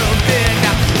need something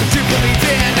to believe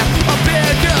in, a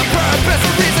bigger purpose,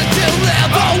 a reason to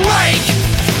live. Awake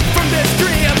from this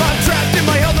dream, I'm trapped in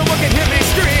my hell, no one can hear me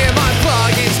scream. I'm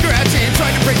clogging, scratching,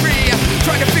 trying to break free,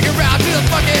 trying to figure out who the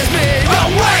fuck is me.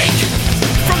 Awake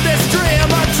from this dream,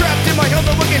 I'm trapped in my hell,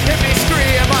 no one can hear me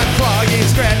scream. I'm clogging,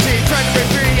 scratching, trying to break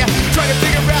free, trying to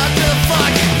figure out who the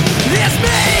fuck is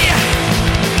me.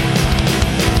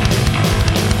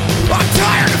 I'm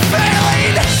tired of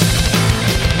failing.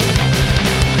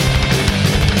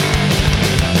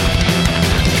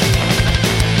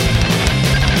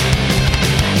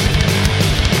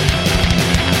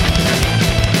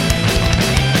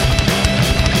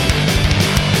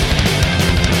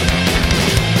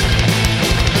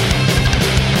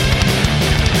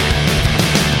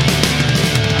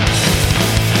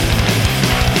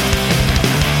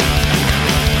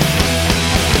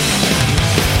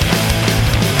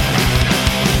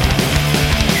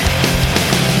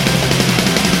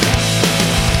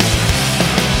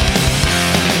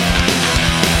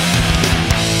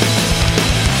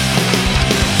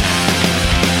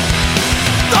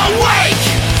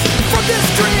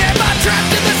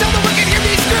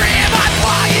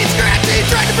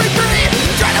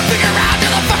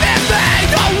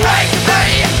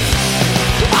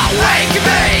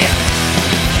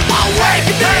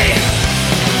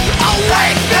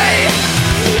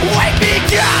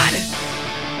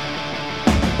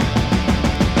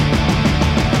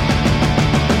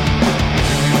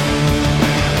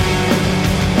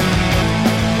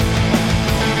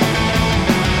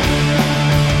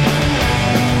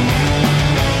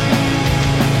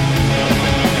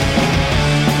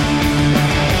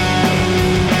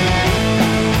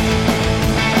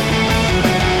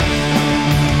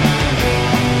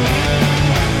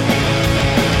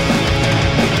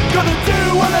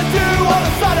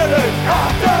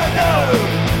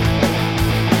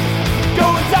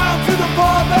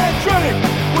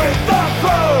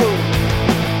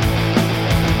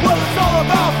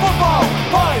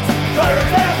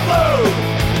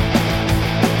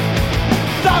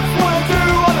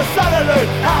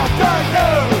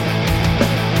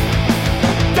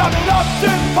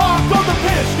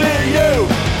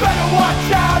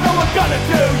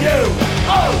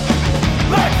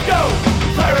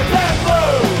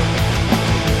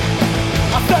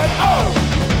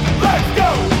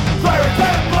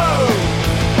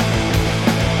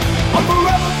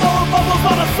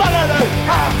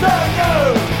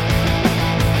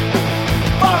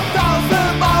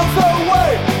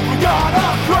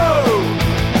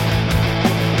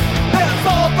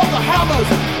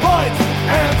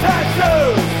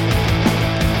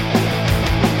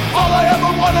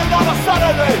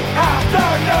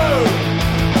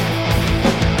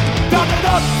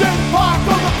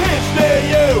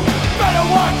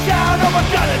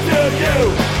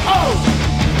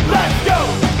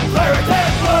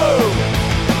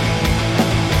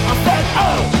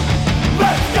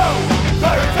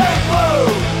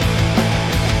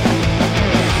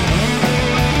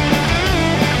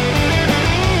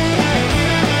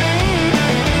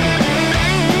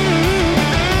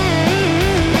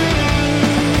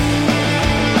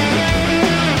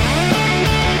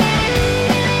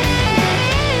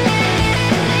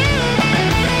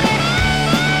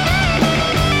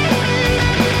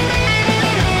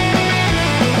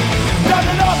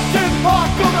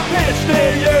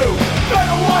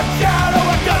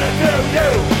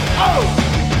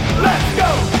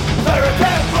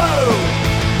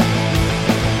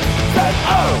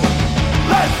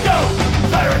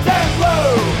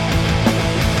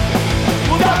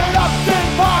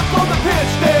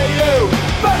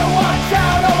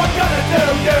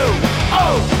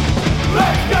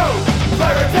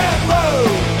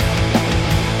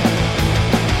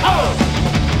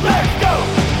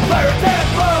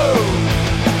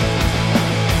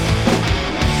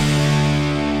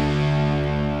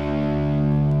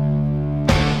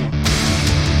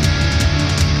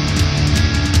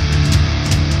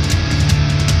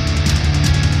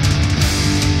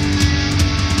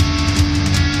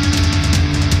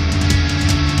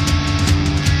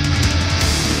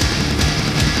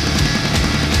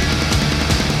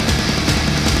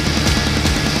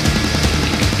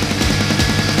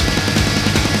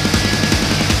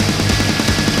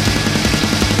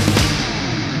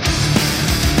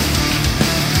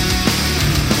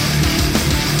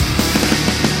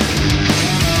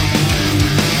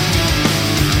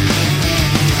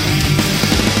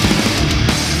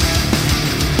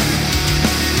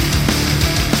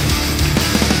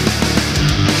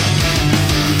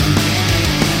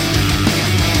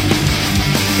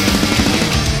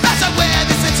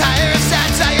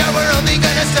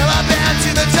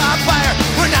 top wire.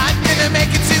 We're not gonna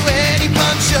make it to any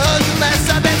punk shows unless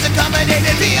our band's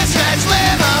accommodated via stretch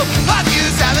limo. Our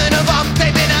views haven't evolved,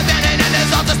 they've been abandoned, and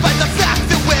it's all despite the fact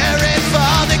that we're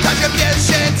involved in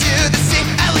contribution to the scene,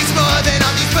 at least more than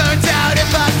all these burnt out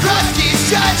hypocrites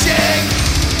judging.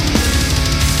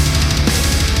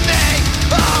 They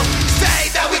all say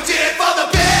that we did it for the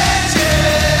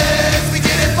bitches, we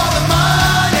did it for the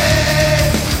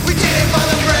money, we did it for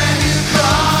the brand new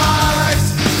cars,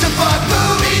 to fuck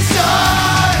movie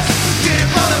stars, we did it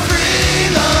for the free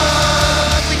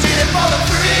love, we did it for the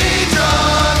free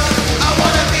drugs. I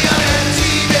wanna be on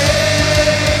MTV,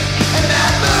 and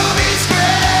that movie's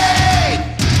great.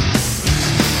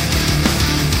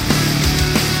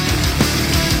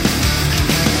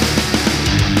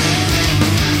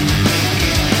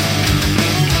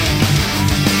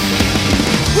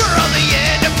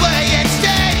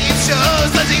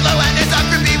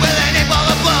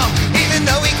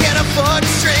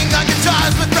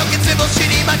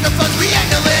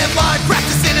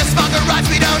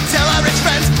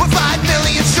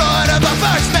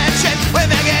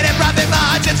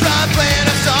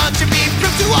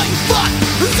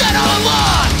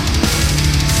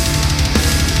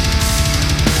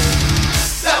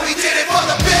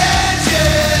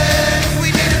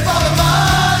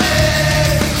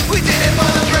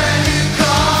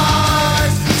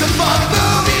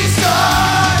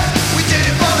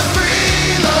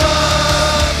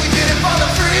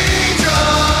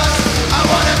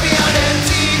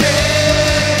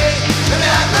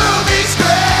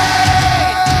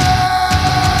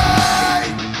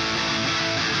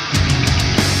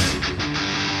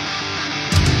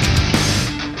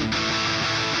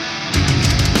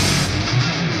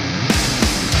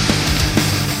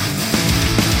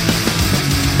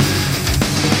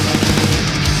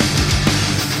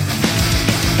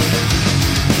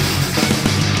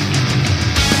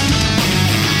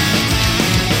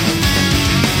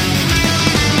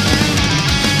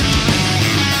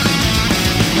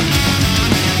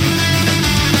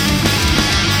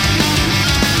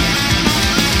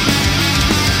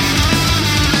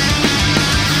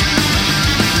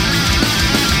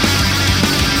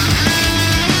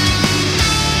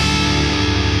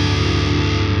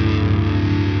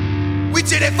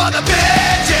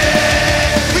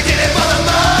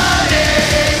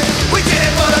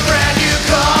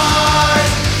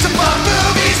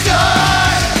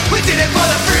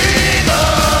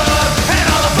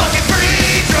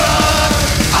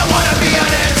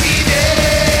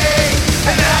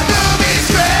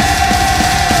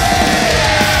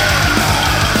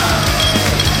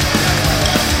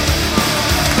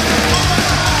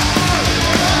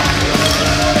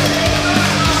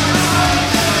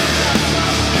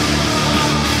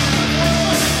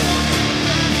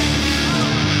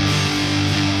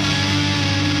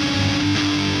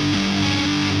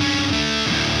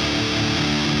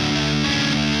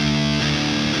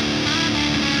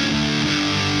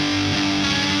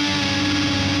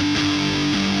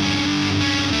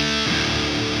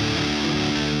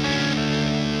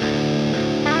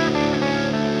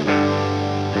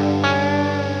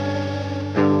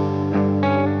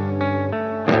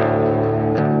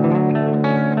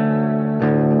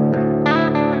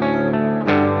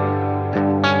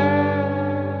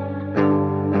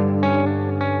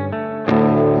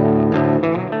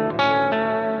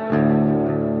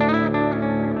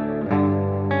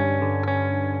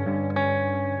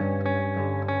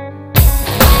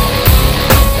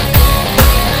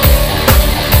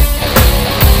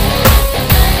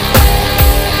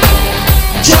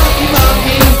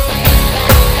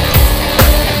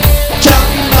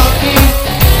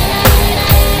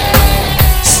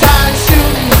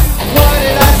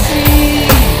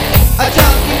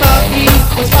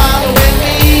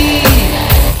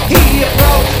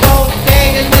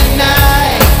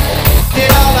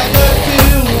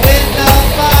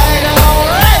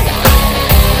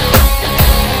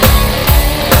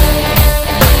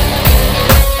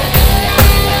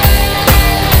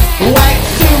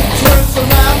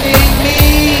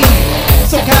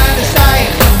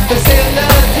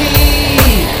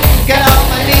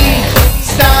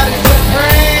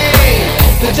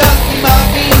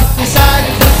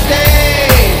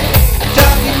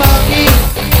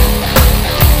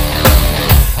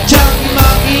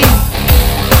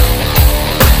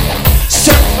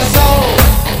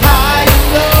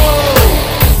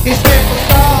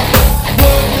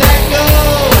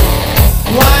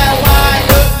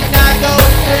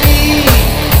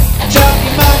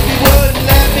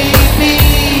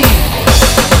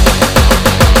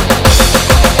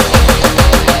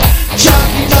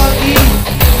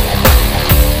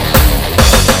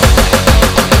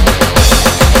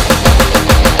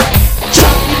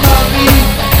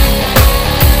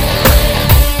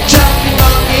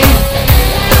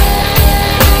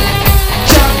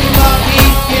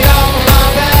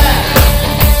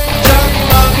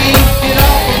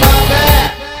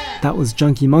 That was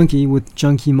Junkie Monkey with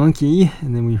Junkie Monkey,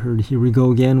 and then we heard Here We Go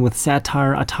Again with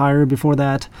Satire Attire before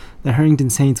that, the Harrington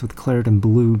Saints with Claret and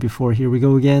Blue before Here We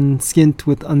Go Again, Skint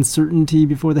with Uncertainty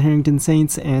before the Harrington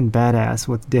Saints, and Badass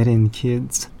with Dead End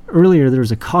Kids. Earlier there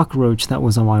was a cockroach that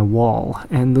was on my wall,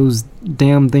 and those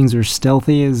damn things are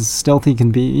stealthy as stealthy can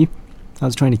be. I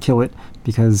was trying to kill it,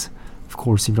 because, of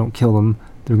course, if you don't kill them,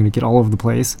 they're going to get all over the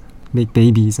place, make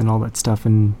babies and all that stuff,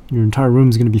 and your entire room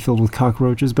is going to be filled with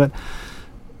cockroaches, but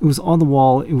it was on the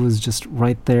wall, it was just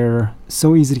right there,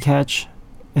 so easy to catch,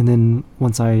 and then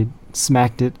once I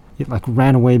smacked it, it like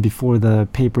ran away before the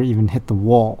paper even hit the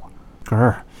wall.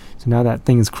 Grr. So now that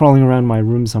thing is crawling around my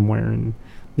room somewhere and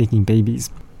making babies.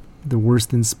 They're worse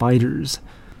than spiders.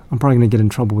 I'm probably going to get in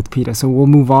trouble with PETA, so we'll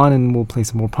move on and we'll play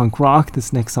some more punk rock.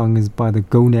 This next song is by the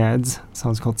Gonads. The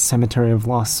song's called Cemetery of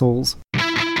Lost Souls.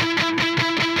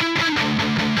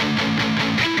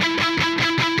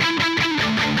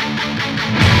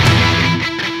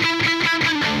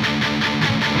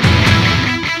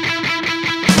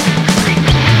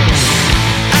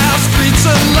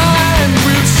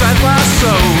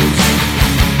 Souls.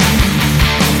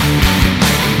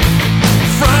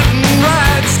 Front and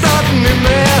right, starting in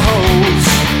their holes.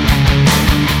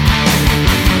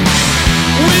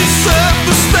 We serve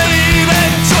the state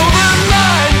and toe the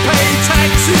line, pay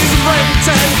taxes, rent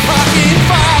and parking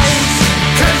fines.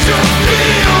 Can't you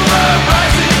feel the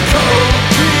rising cold?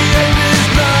 The end is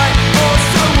nigh, or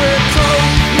so we're told.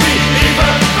 We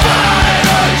either fight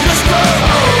or just go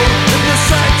home in the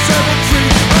sad cemetery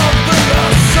of the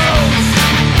lost souls.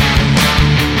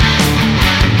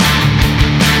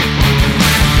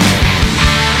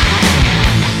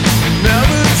 Now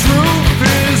the truth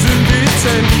is in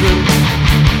detention,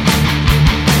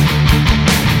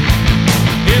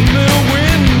 in the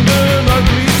wind and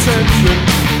ugly tension.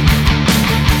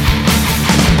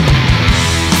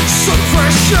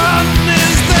 Suppression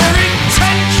is their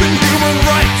intention, human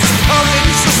rights are in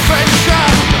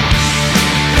suspension.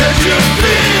 Can't you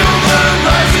feel the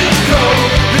rising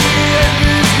cold? The end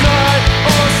is nigh,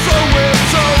 or so we're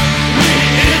told. We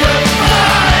either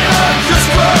fly or just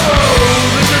roll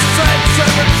in the sad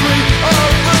cemetery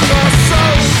of the lost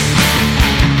souls.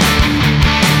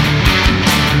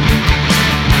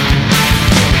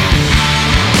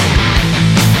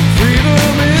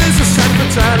 Freedom is a sad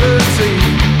fatality.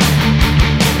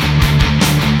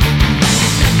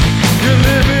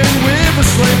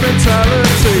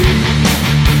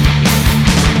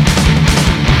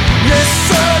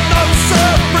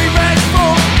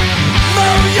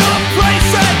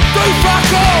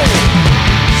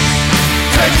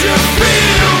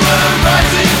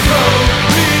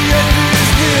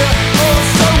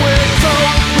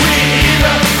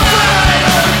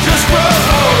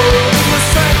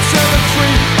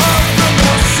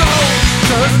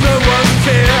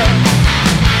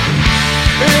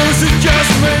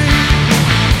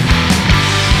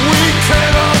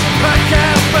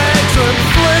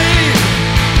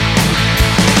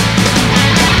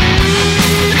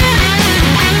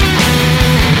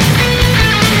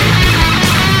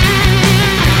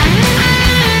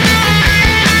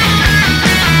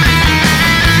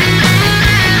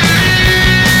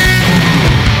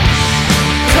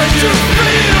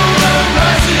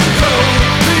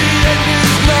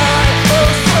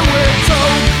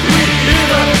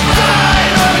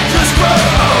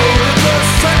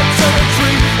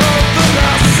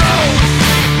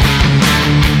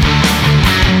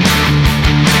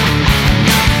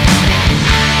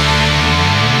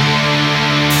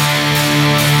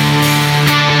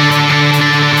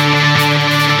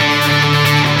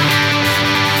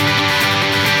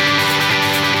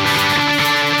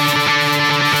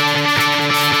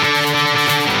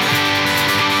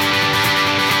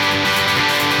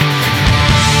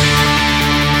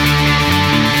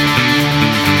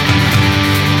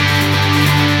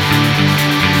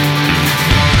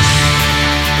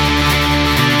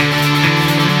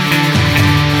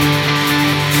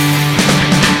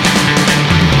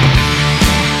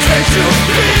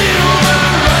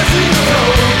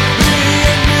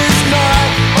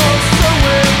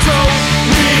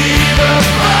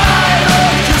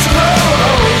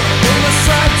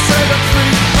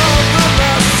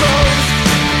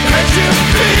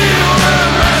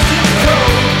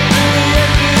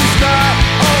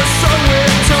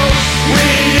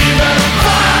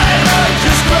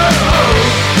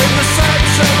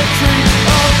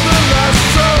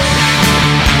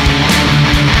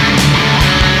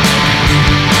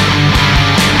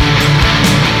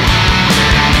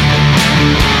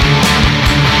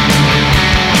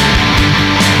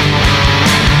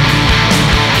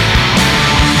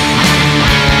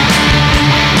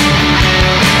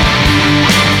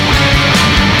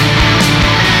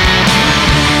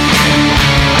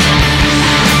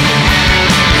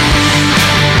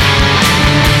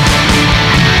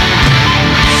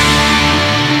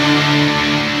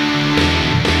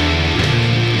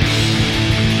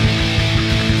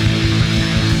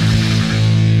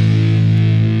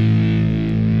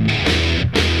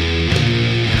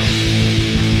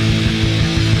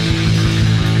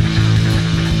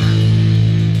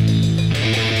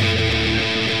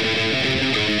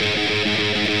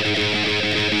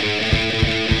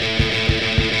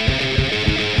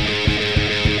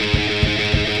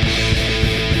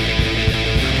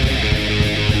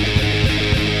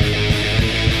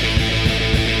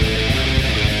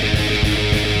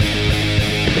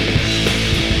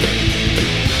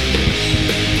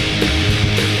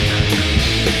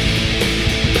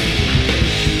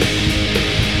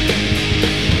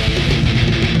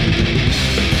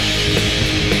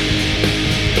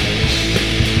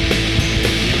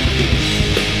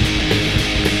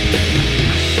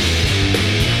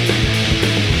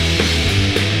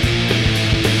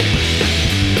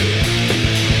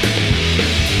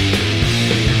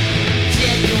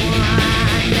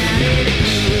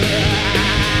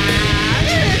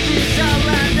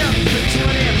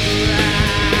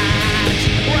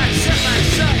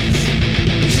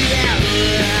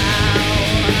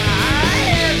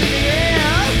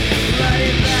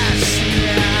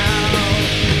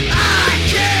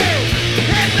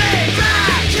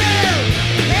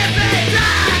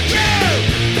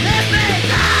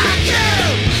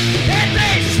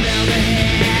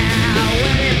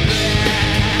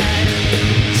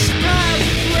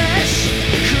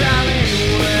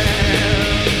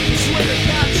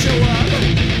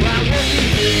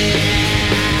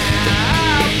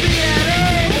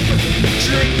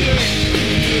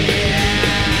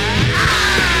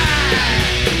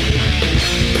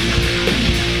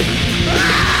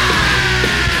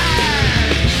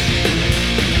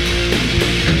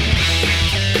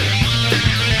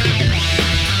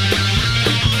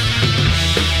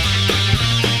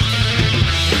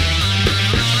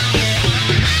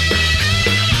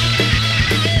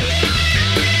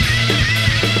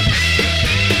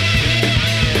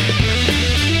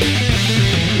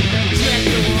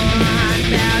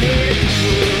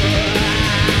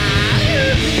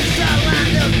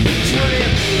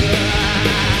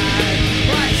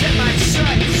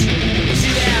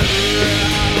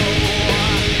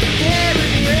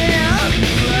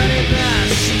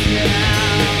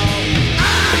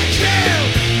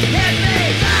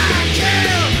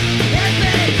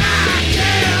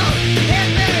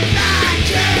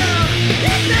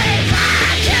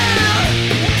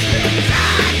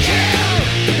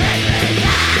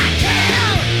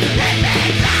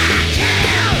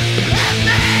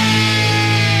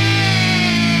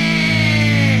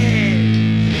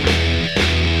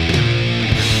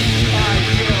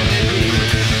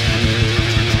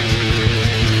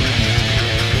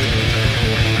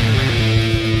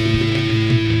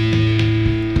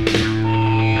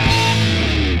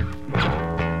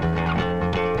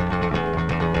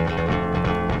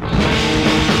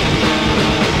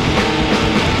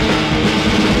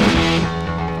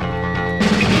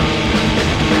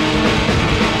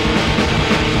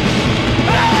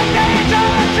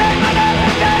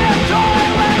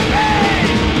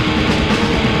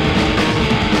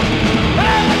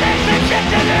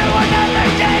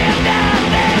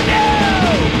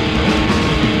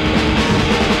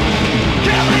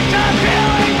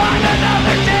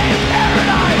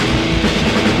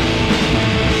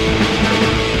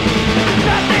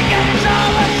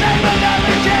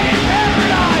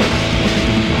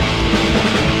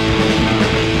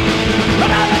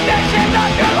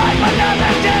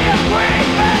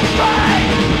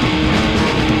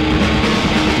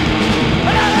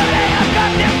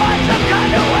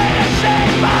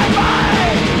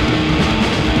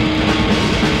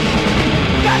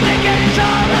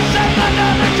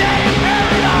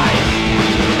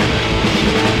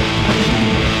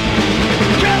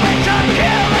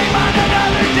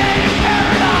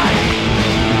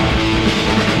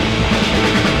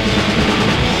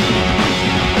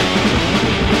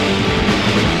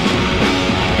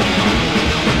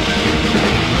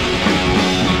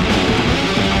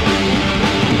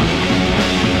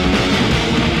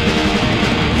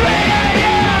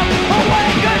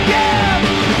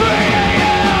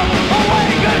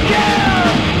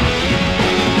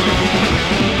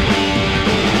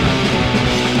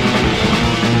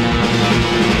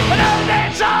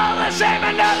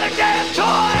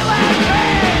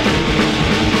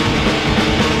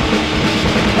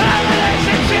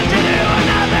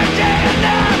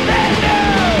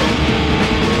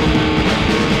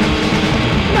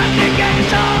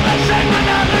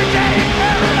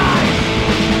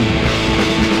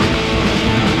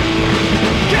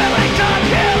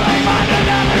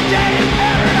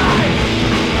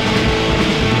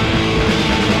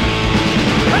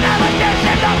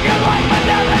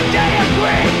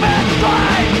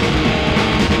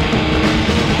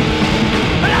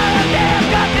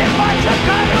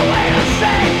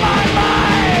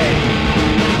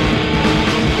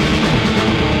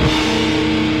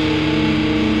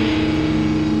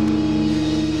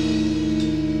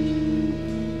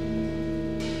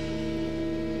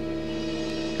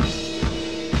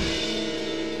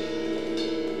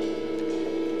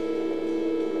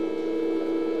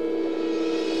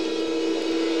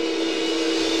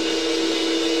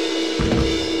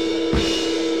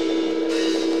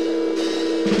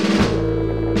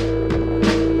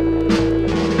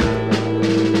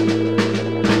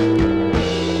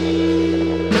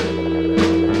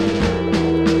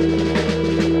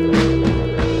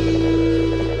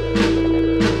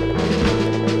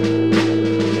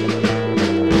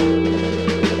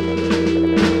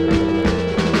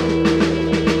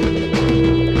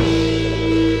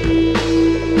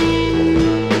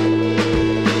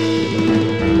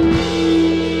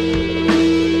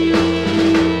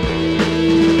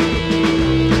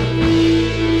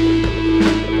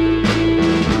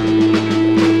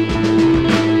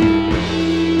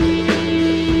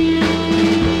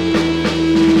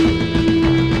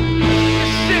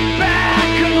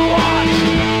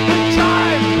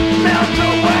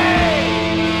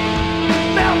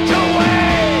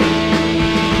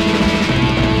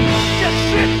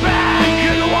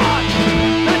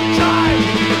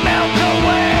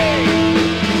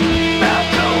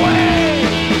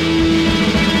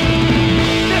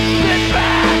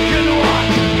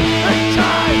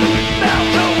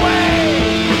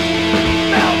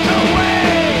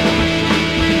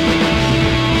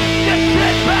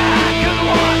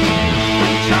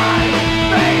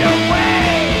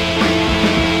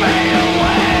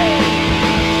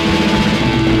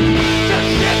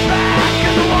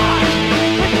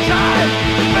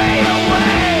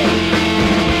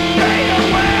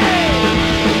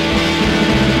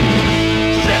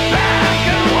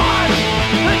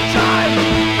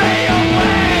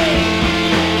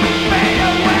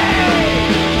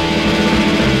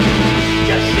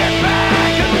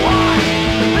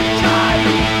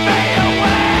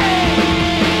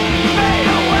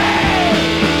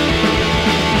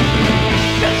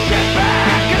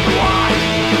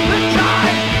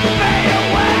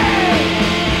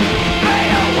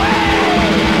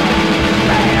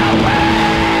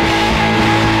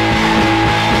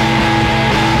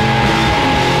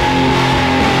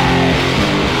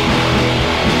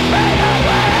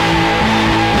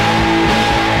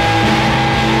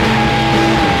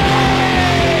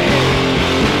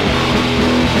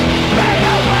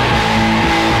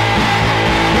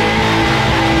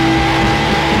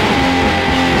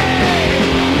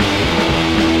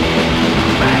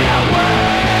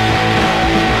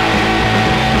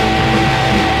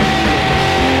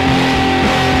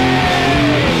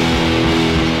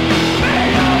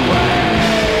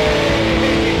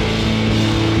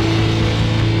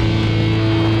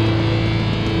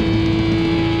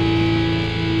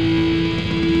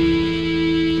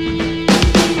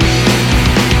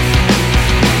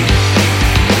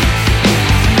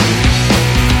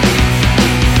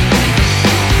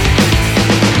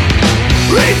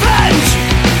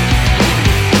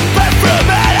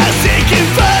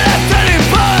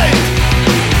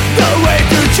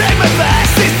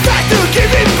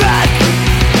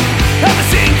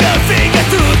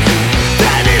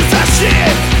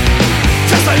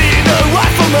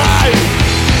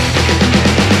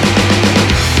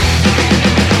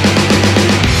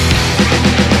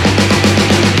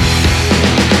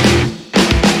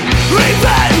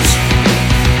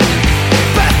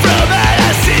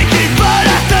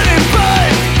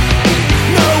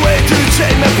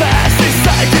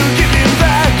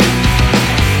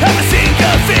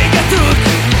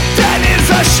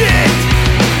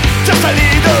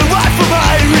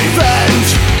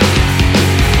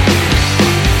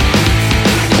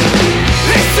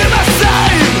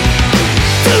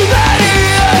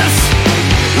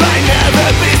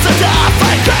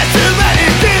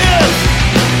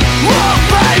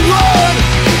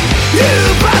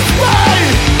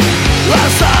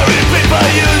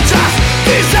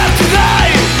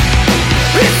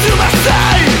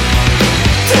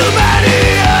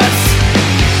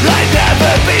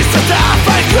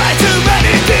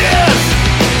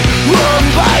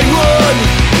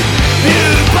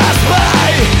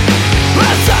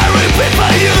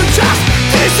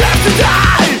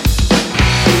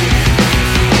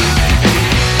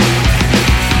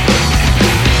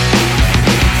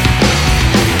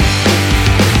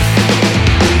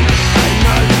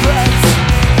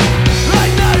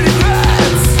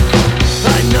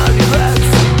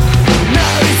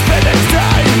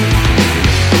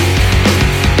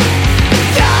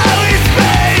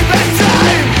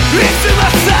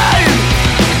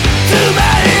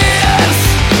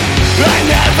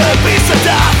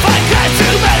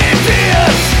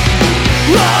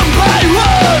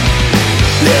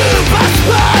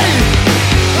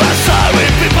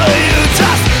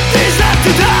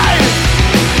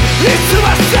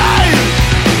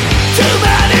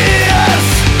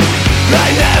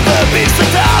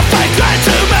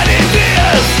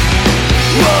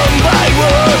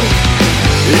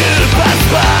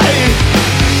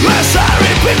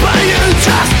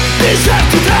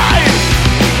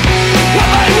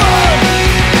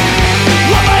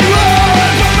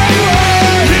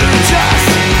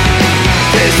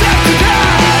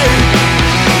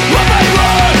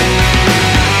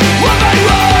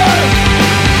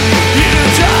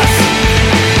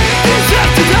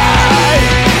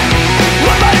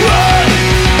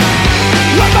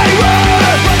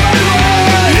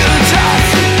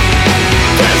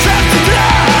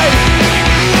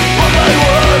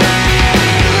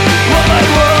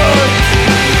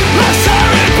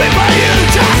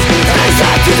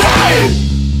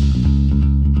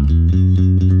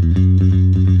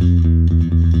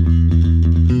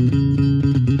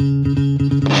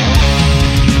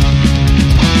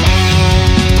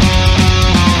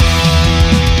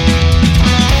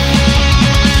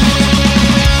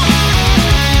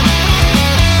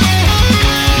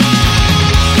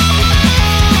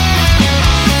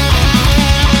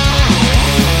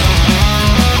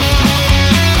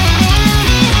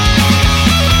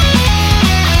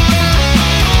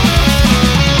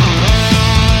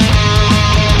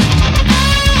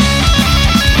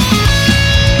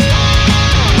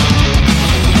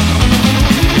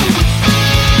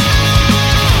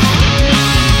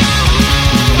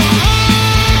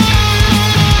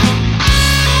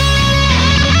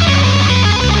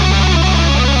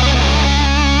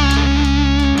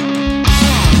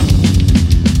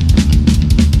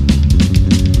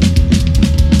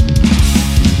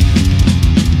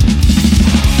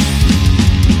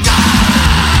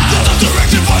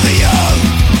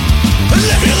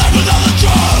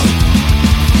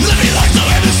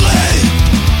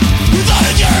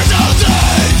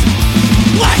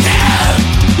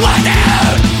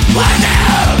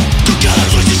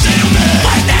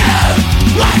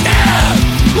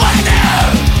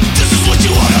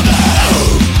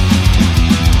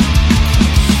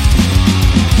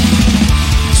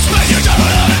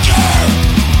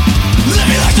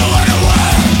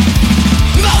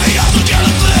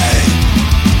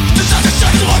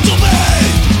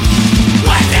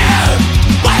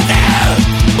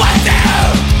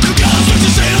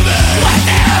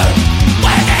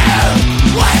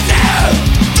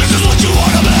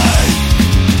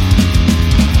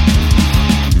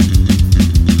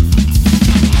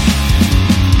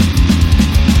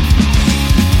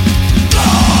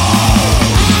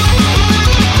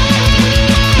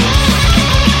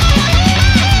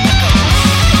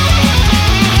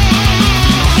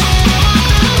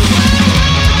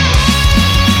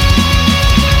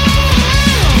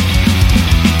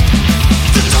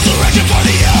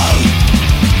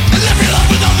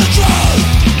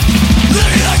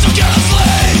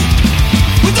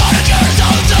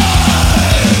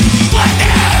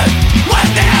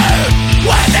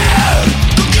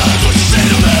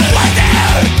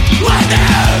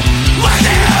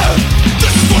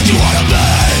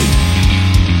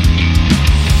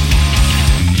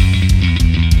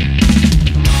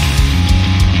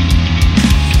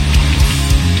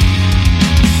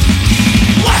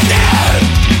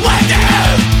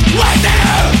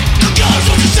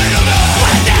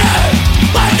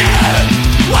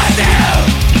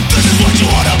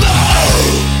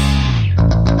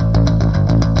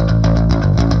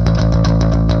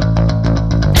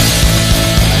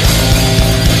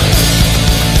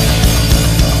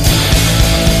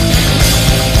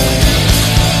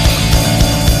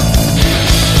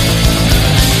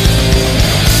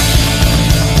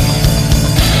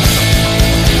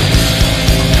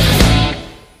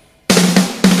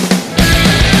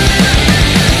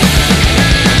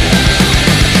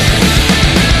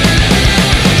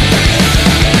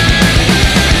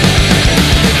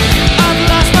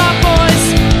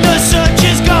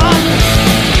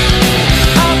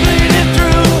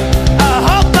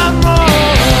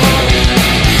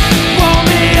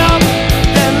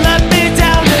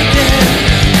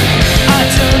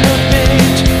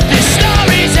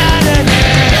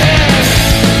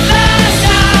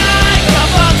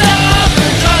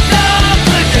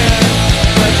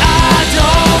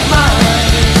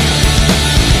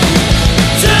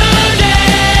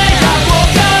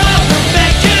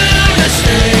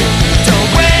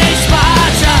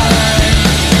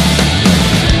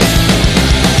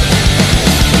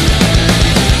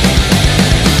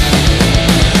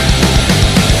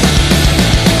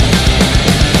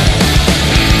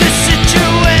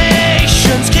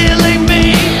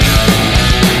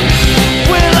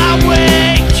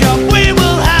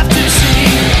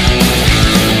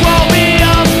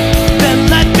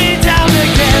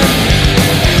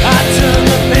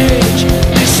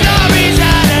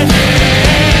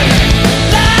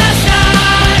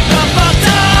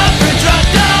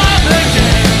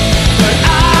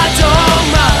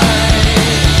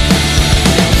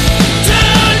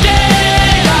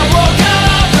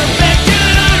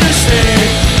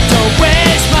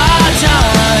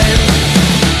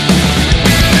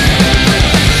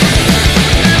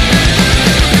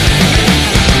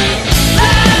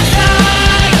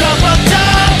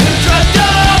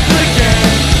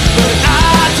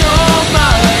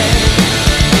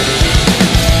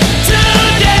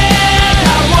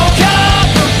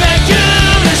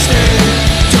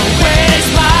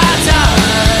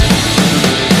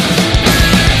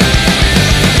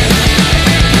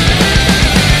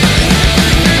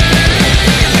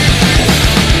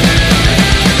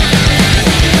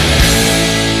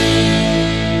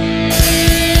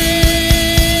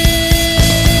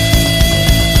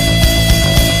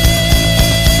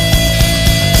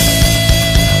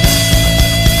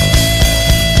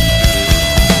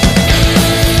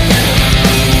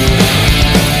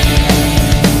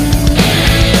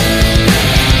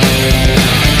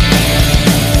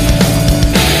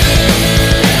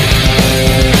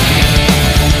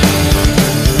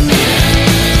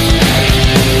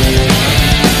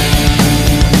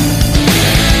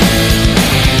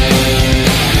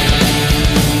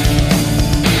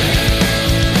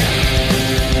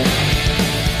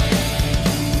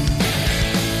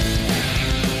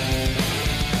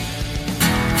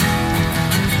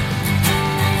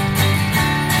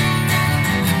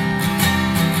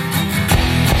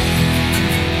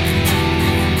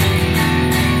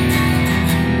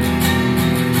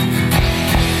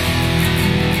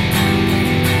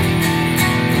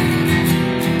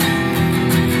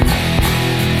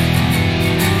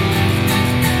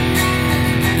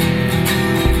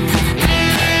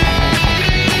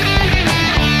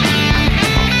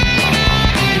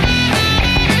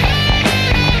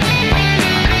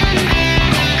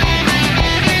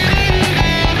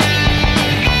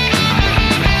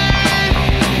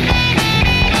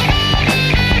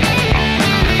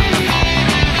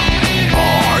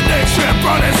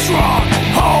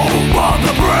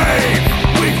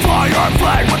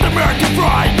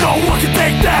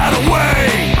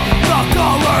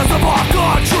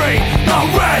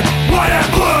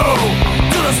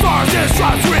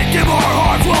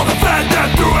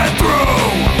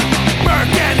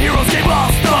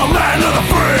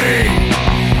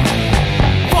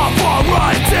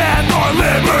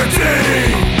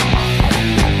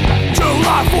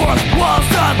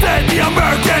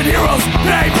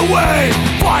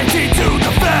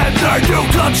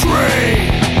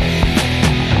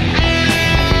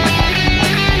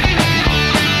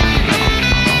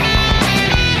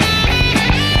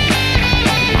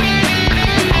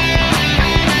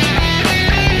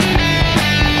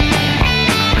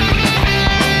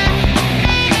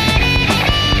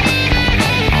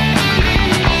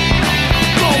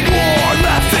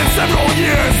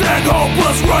 years and hope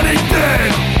was running thin.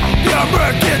 The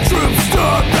American troops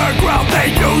stood their ground,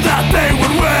 they knew that they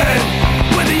would win.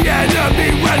 When the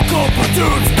enemy red coat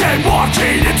platoons came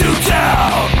marching into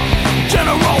town,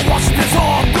 General Washington's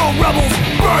homegrown rebels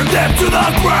burned them to the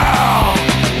ground.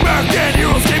 American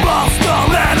heroes gave us the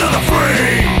land of the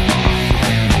free,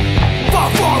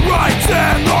 fought for our rights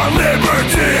and our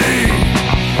liberty.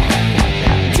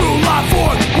 July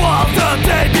 4th was the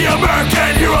day the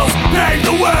American heroes paved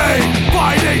the way,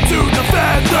 fighting to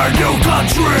defend their new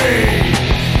country.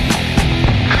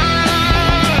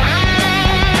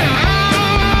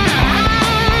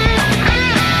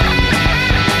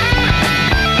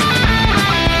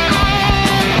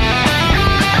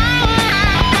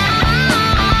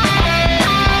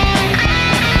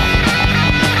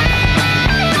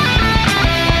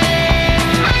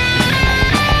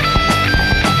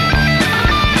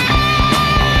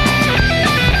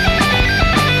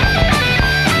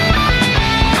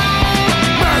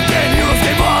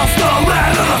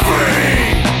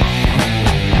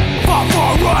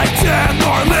 And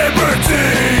our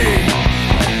liberty.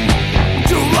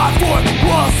 July 4th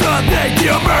was the day the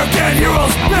American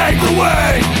heroes paved the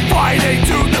way, fighting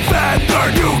to defend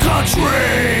their new country.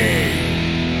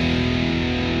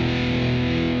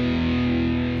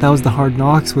 That was the Hard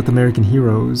Knocks with American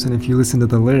Heroes, and if you listen to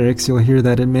the lyrics, you'll hear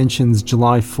that it mentions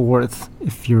July 4th.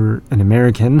 If you're an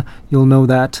American, you'll know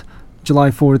that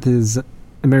July 4th is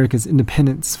America's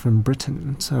independence from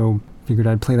Britain, so figured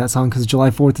I'd play that song because July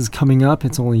 4th is coming up.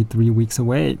 It's only 3 weeks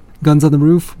away. Guns on the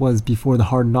Roof was before the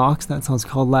Hard Knocks. That song's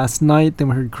called Last Night. Then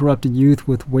we heard Corrupted Youth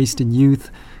with Wasted Youth,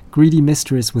 Greedy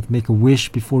Mistress with Make a Wish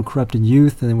before Corrupted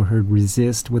Youth, and then we heard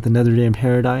Resist with Another Day in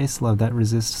Paradise. Love that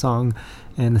Resist song.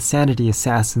 And the Sanity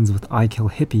Assassins with I Kill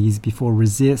Hippies before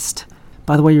Resist.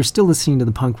 By the way, you're still listening to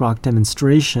the Punk Rock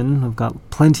Demonstration. I've got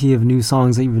plenty of new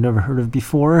songs that you've never heard of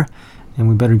before, and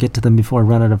we better get to them before I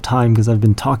run out of time because I've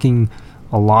been talking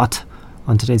a lot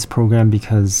on today's program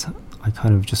because I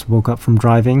kind of just woke up from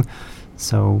driving,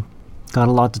 so got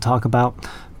a lot to talk about.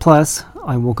 Plus,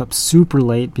 I woke up super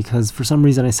late because for some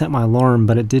reason I set my alarm,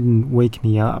 but it didn't wake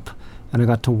me up, and I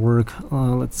got to work,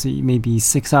 maybe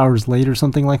 6 hours late or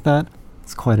something like that.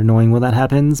 It's quite annoying when that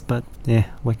happens, but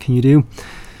what can you do?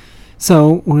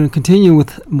 So, we're going to continue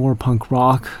with more punk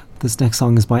rock. This next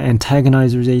song is by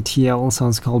Antagonizers ATL. The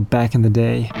song's called Back in the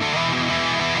Day.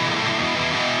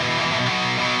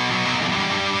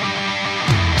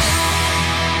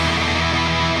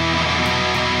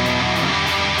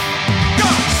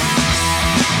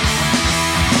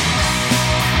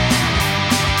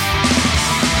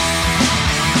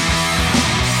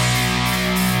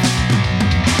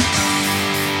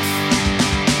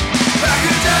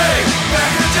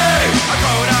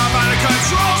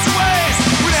 Controls the ways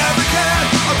we never cared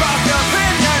about the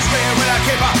opinions. When I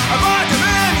came out of my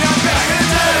dominion,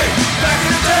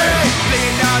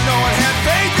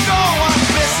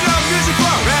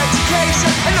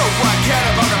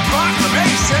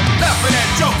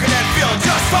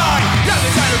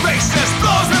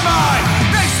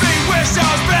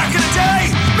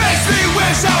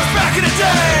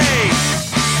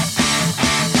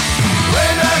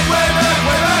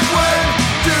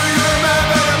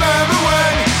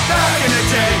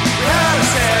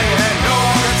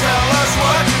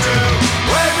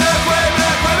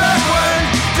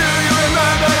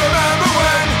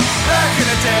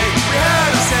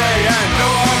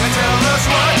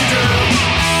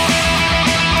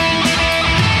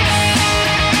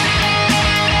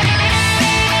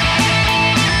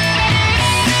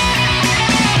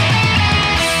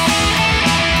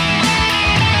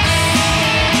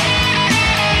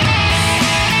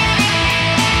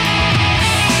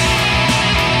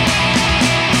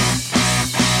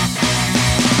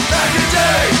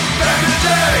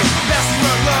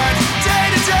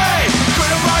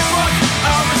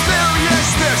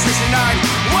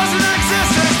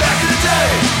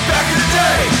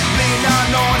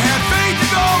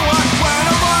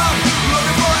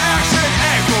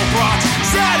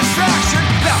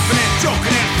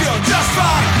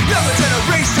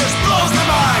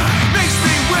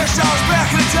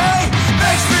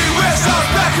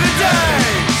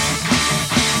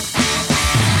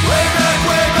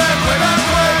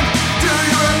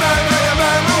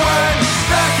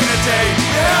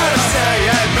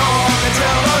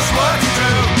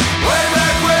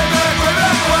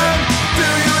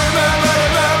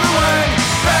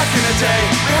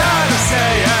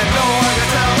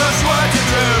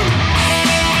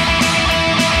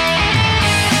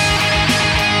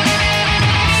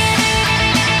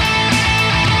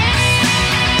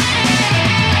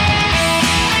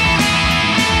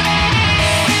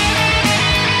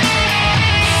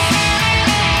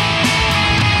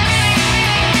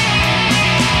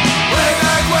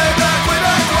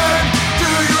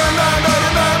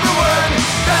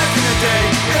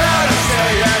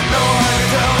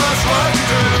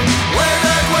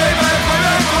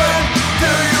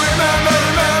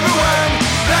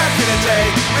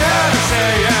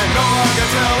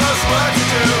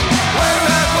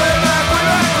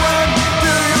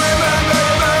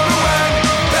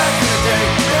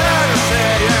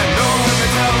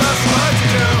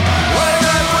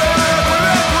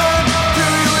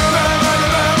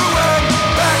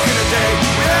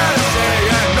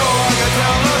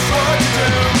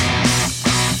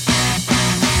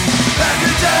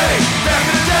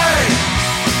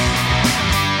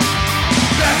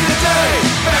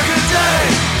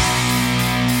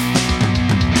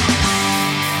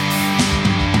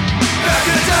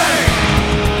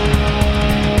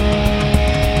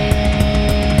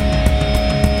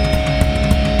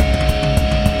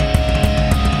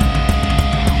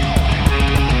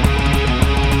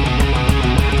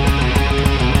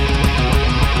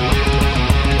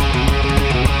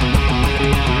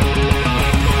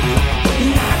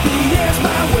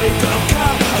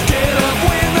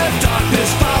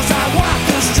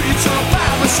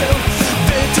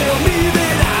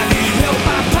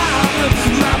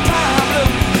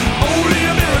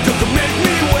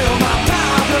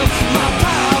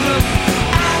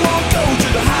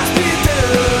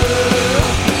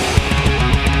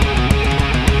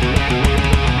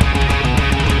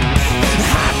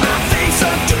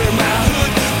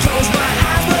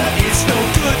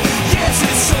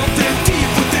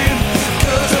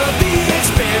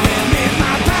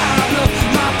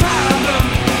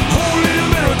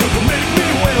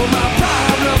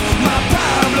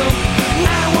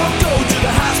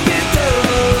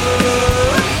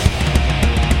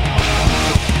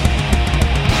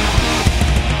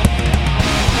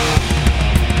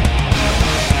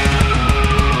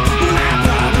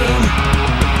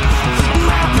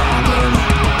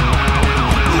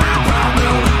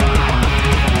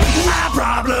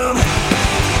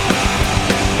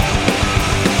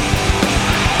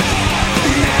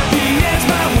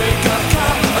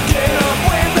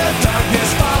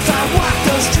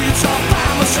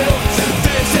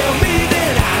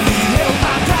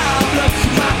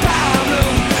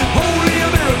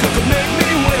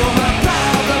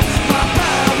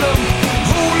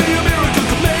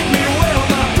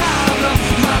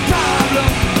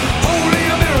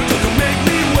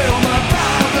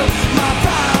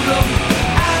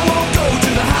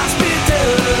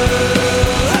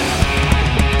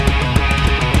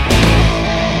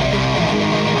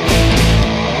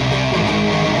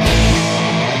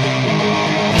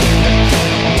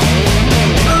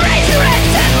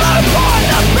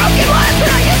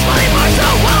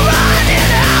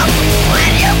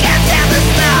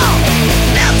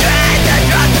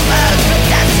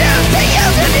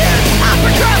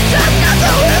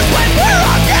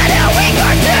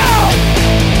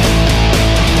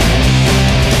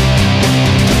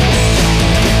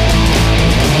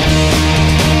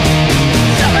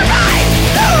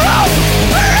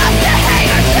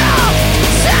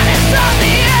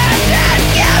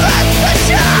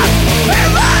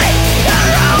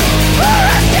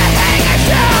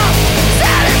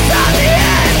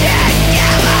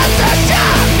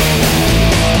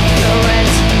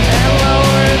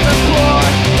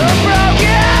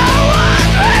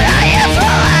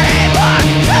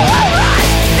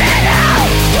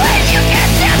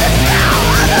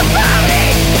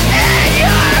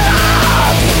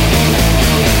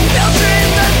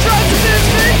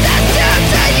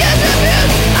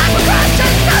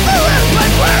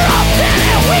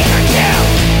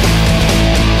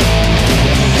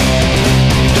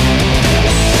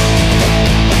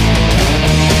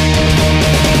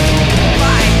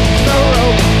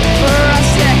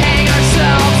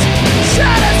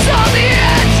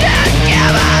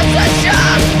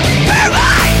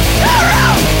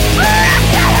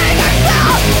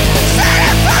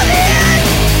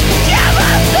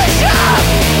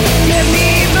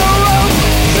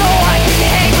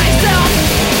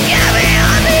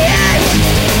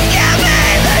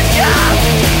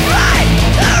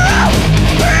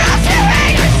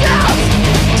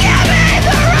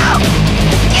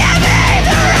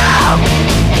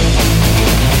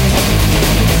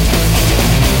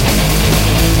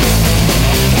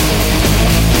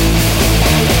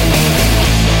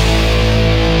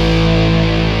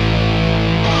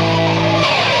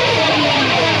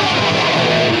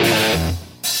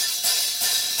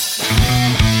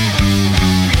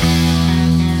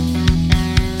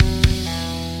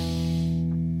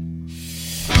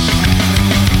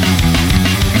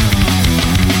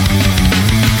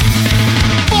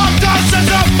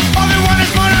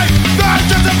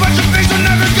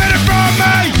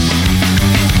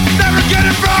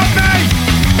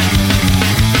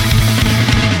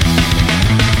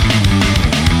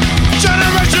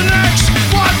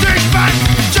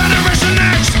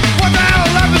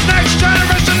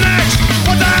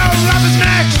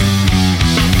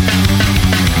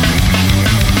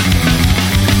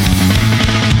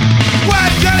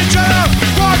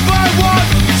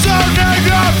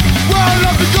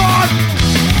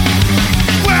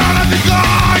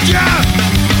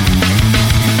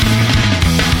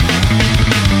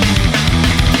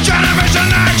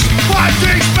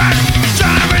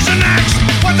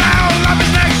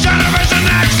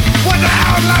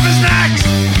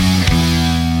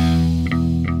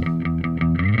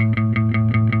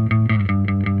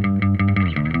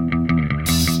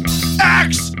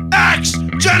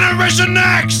 Generation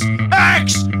X,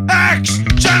 X, X,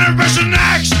 Generation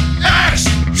X, X,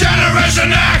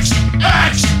 Generation X,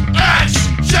 X, X,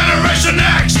 Generation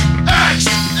X, X,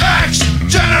 X,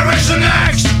 Generation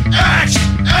X, X,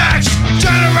 X,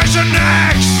 Generation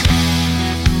X.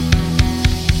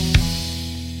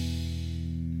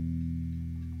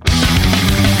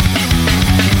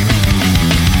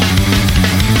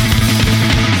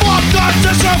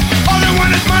 System, all they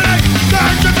want is money.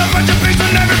 They're just a bunch of people,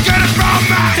 never get it from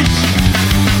me.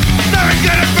 Never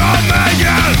get it from me,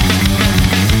 yeah.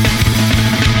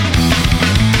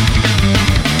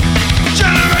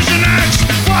 Generation X,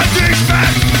 what do you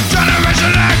expect?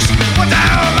 Generation X, what the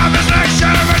hell life is next?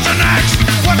 Generation X,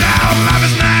 what the hell life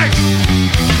is next?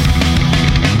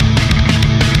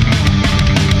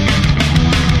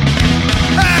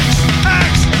 X,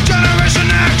 X, Generation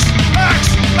X,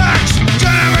 X, X,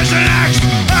 Generation X,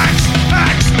 X,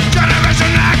 X,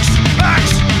 Generation X,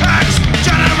 X, X,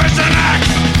 Generation X,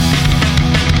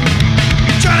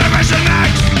 Generation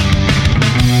X.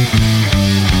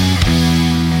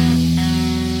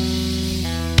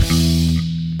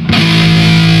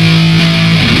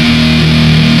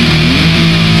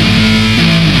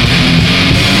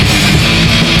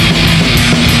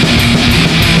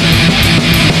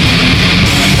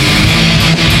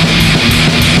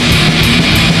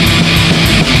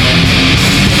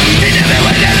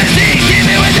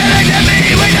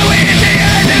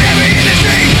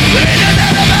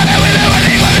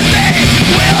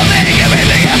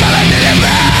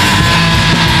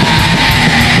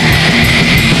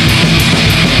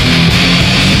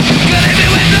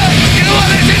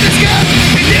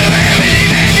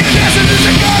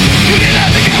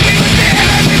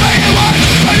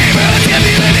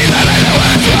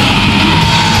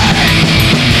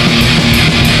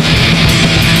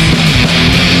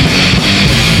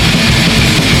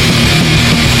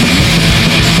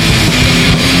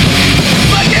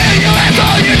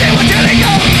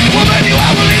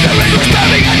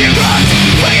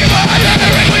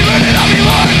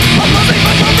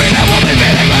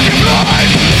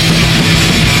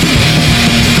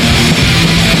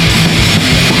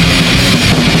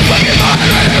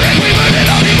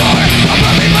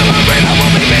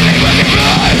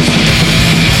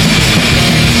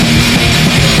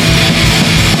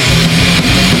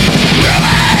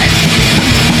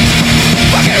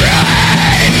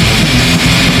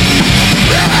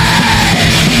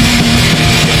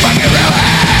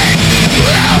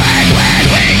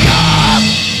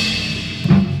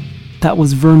 That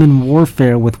was Vermin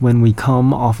Warfare with When We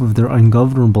Come off of their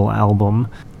Ungovernable album.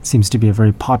 It seems to be a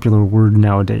very popular word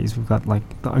nowadays. We've got like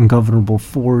the Ungovernable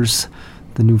Force,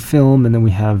 the new film, and then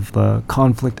we have the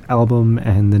Conflict album,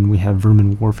 and then we have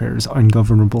Vermin Warfare's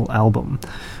Ungovernable album,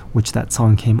 which that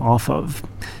song came off of.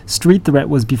 Street Threat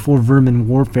was before Vermin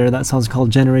Warfare. That song's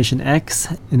called Generation X,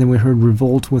 and then we heard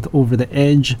Revolt with Over the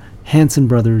Edge, Hanson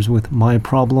Brothers with My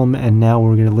Problem, and now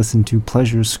we're going to listen to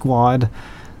Pleasure Squad.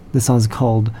 This song's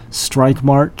called Strike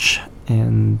March,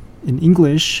 and in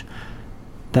English,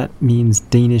 that means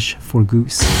Danish for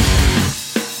goose.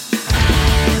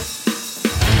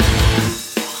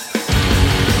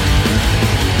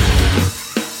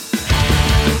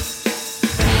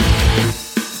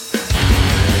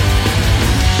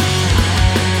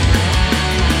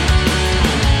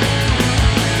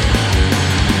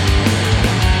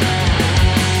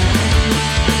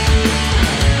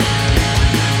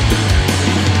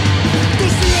 Du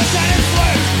styrer sig en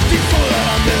frygt, din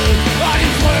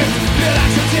frygt bliver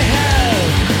langsomt til had.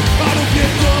 Og du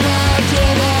bliver dummer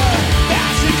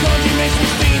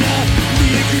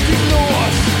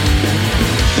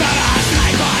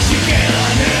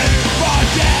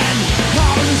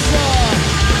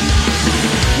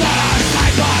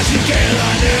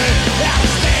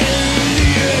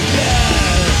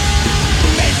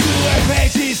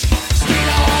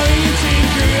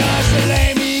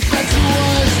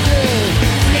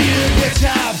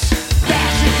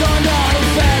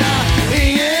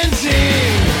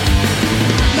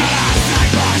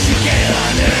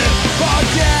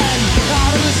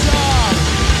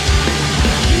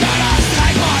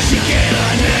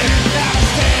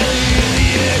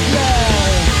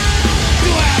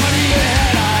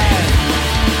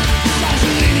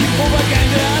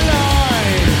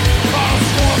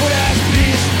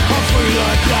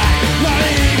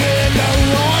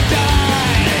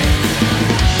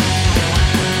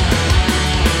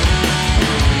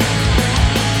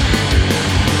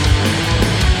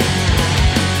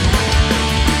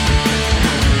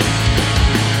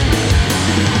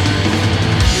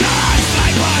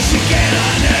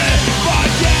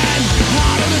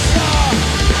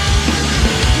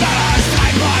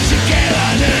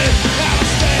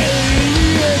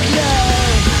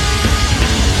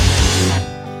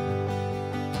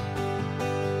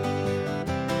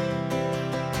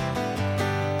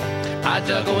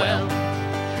dug a well,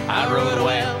 I rode a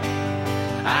well,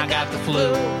 I got the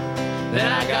flu,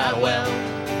 then I got well.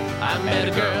 I met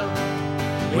a girl,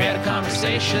 we had a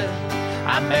conversation,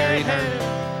 I married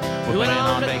her, we went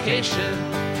on vacation,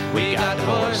 we got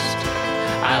divorced,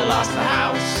 I lost the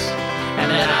house, and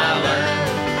then I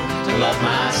learned to love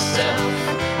myself.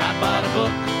 I bought a book,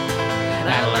 and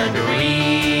I learned to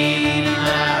read, and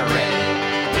I read,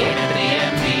 went into the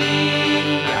MD,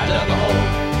 I dug a hole,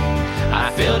 I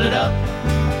filled it up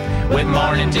with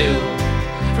morning dew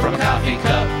from a coffee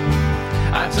cup.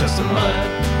 I took some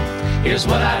mud, here's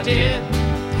what I did.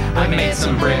 I made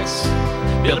some bricks,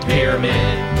 built a pyramid.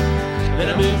 Then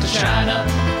I moved to China,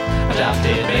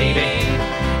 adopted baby,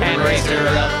 and raised her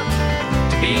up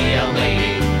to be a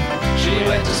lady. She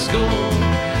went to school,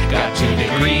 got 2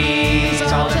 degrees.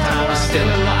 All the time I'm still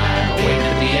alive,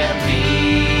 waiting at the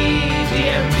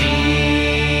DMV.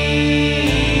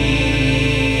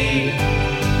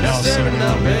 Nelson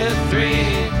number 3,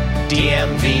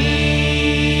 DMV.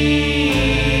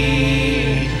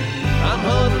 I'm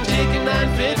home taking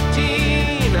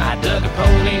 9:15. I dug a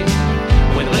pony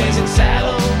with a blazing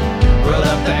saddle, rode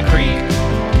up that creek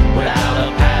without a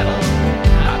paddle.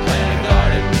 I planted a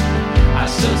garden, I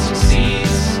sowed some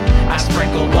seeds, I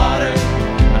sprinkled water,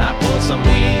 and I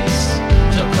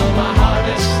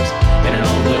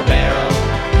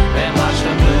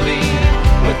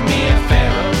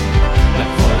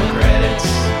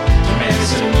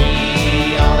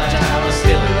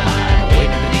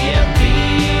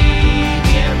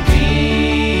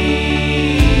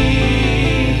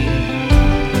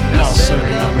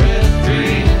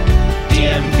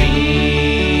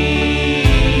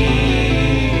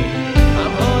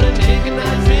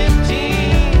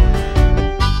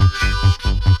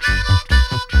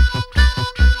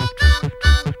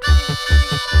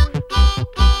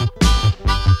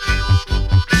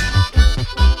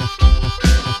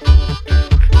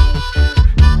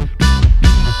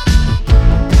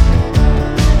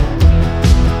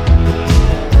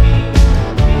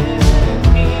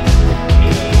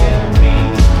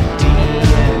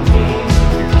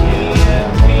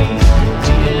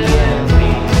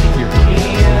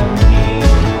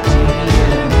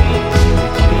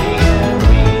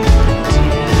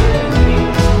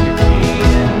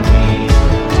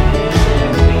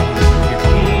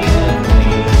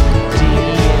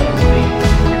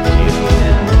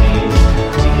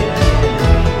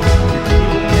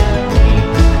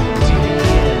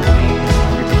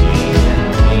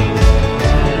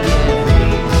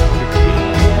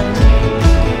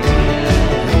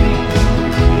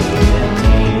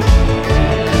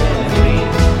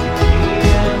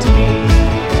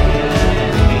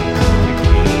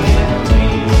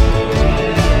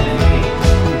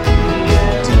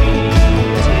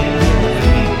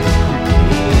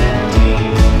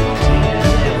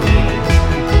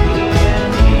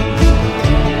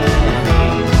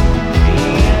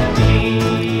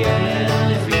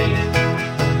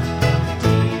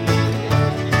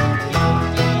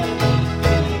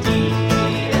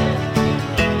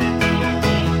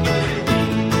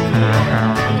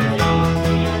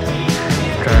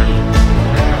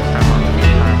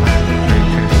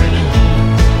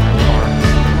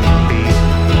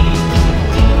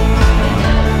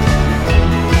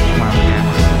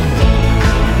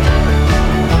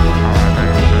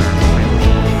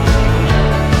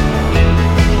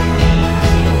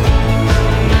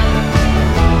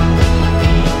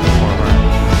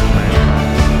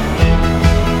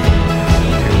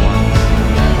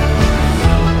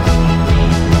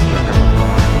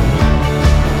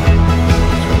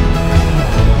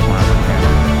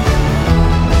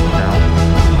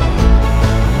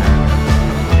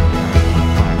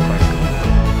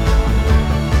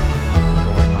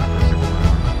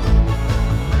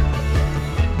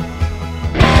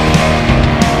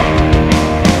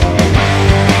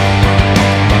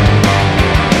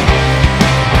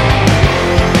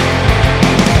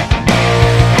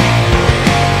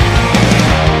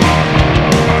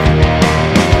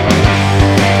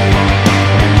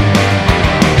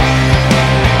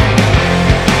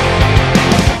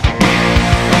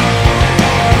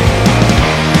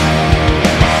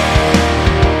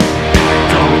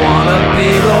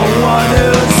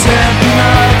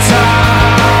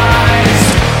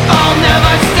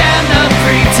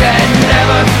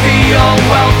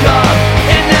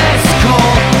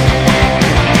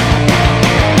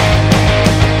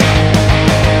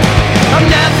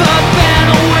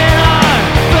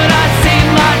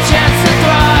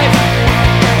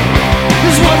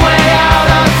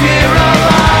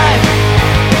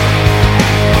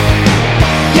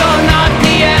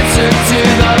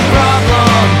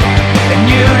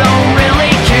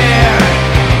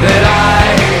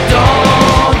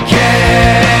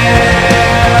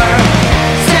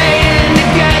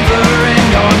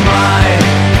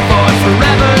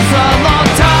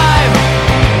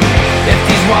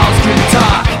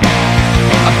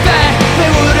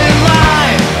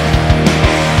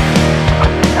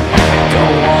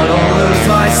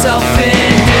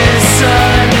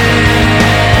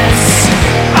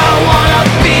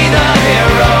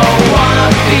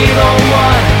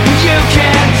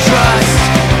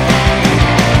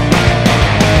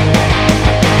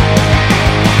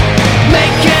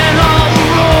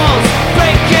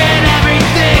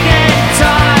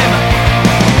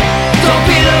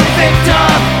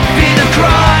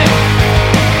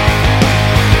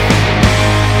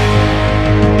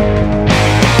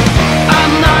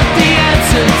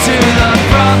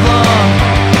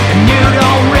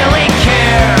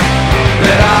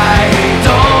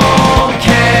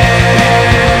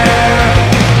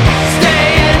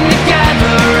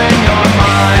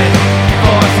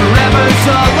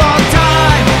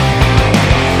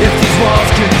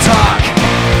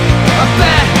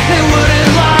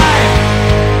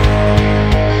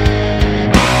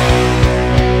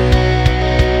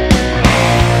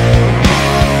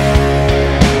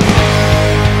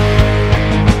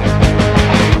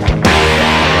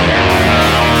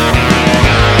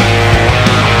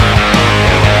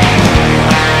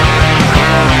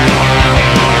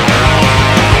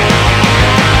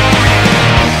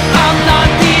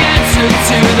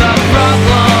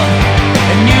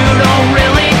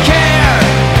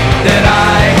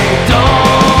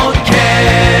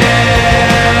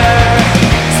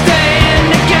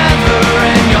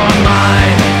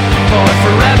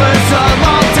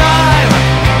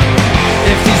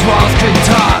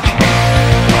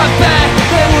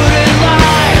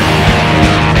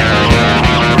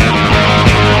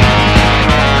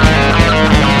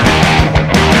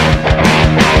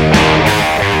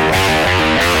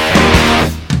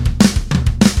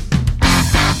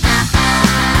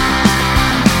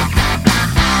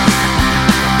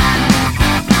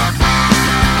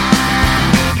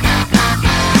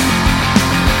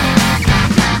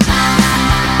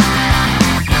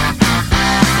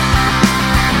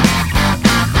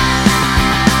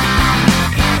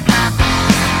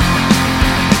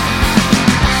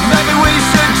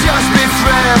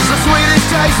The sweetest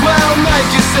taste will make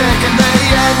you sick. In the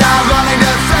end, I'm running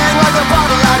this thing like a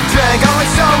bottle I drink. Only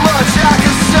so much I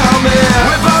can sell me.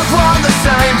 We both want the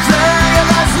same thing, and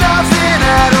that's nothing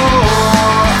at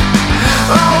all.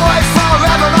 Always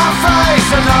forever my face,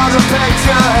 another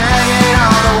picture hanging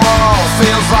on the wall.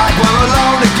 Feels like we're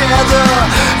alone together.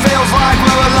 Feels like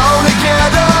we're alone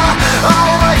together.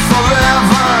 Always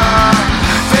forever.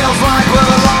 Feels like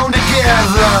we're alone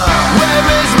together. Where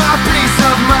is my peace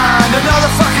of mind?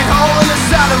 Another fucking hole in the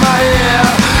side of my ear.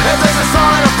 If this is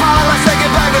falling apart, let's take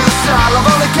it back to the start. Love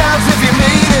only counts if you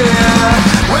mean it.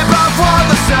 We both want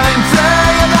the same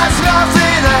thing, and that's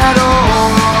nothing at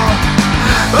all.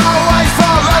 Always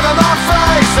forever my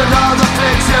face, another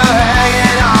picture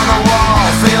hanging on the wall.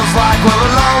 Feels like we're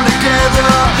alone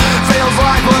together. Feels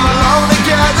like we're alone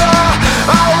together.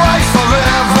 Always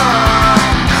forever.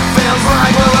 Feels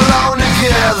like we're alone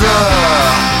together.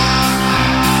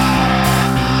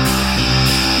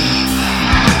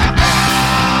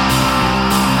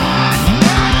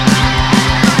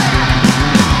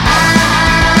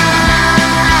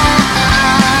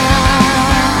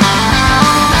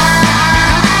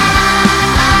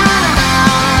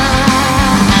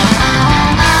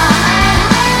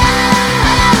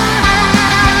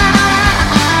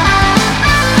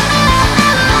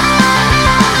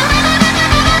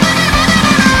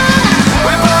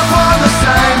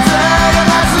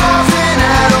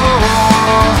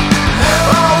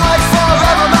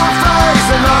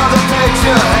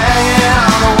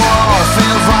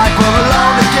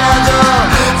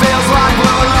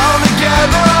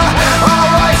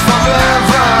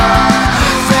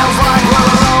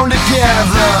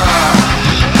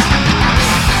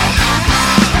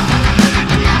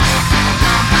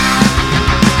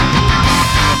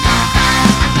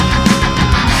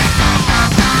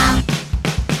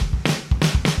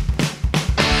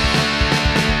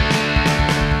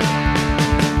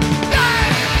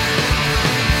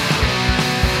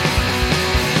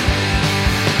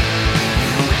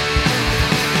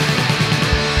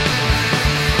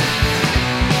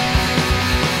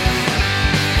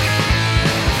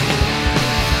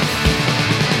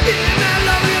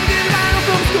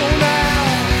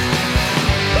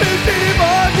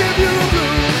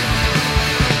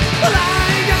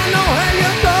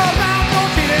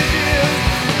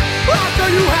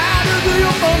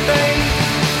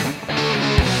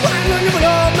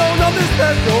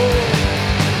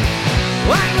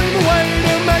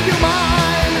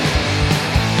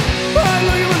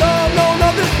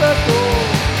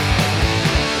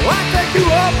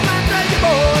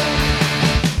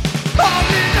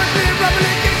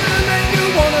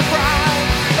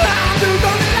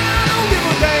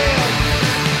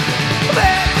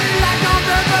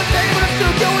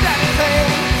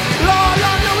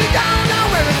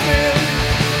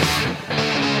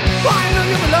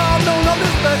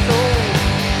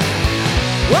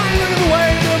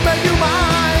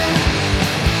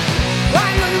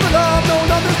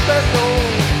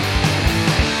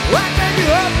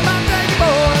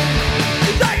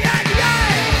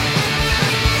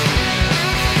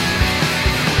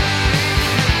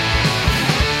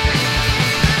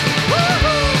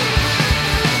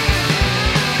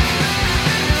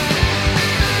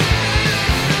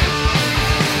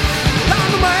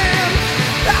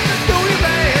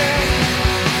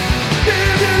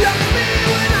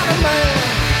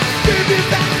 If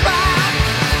you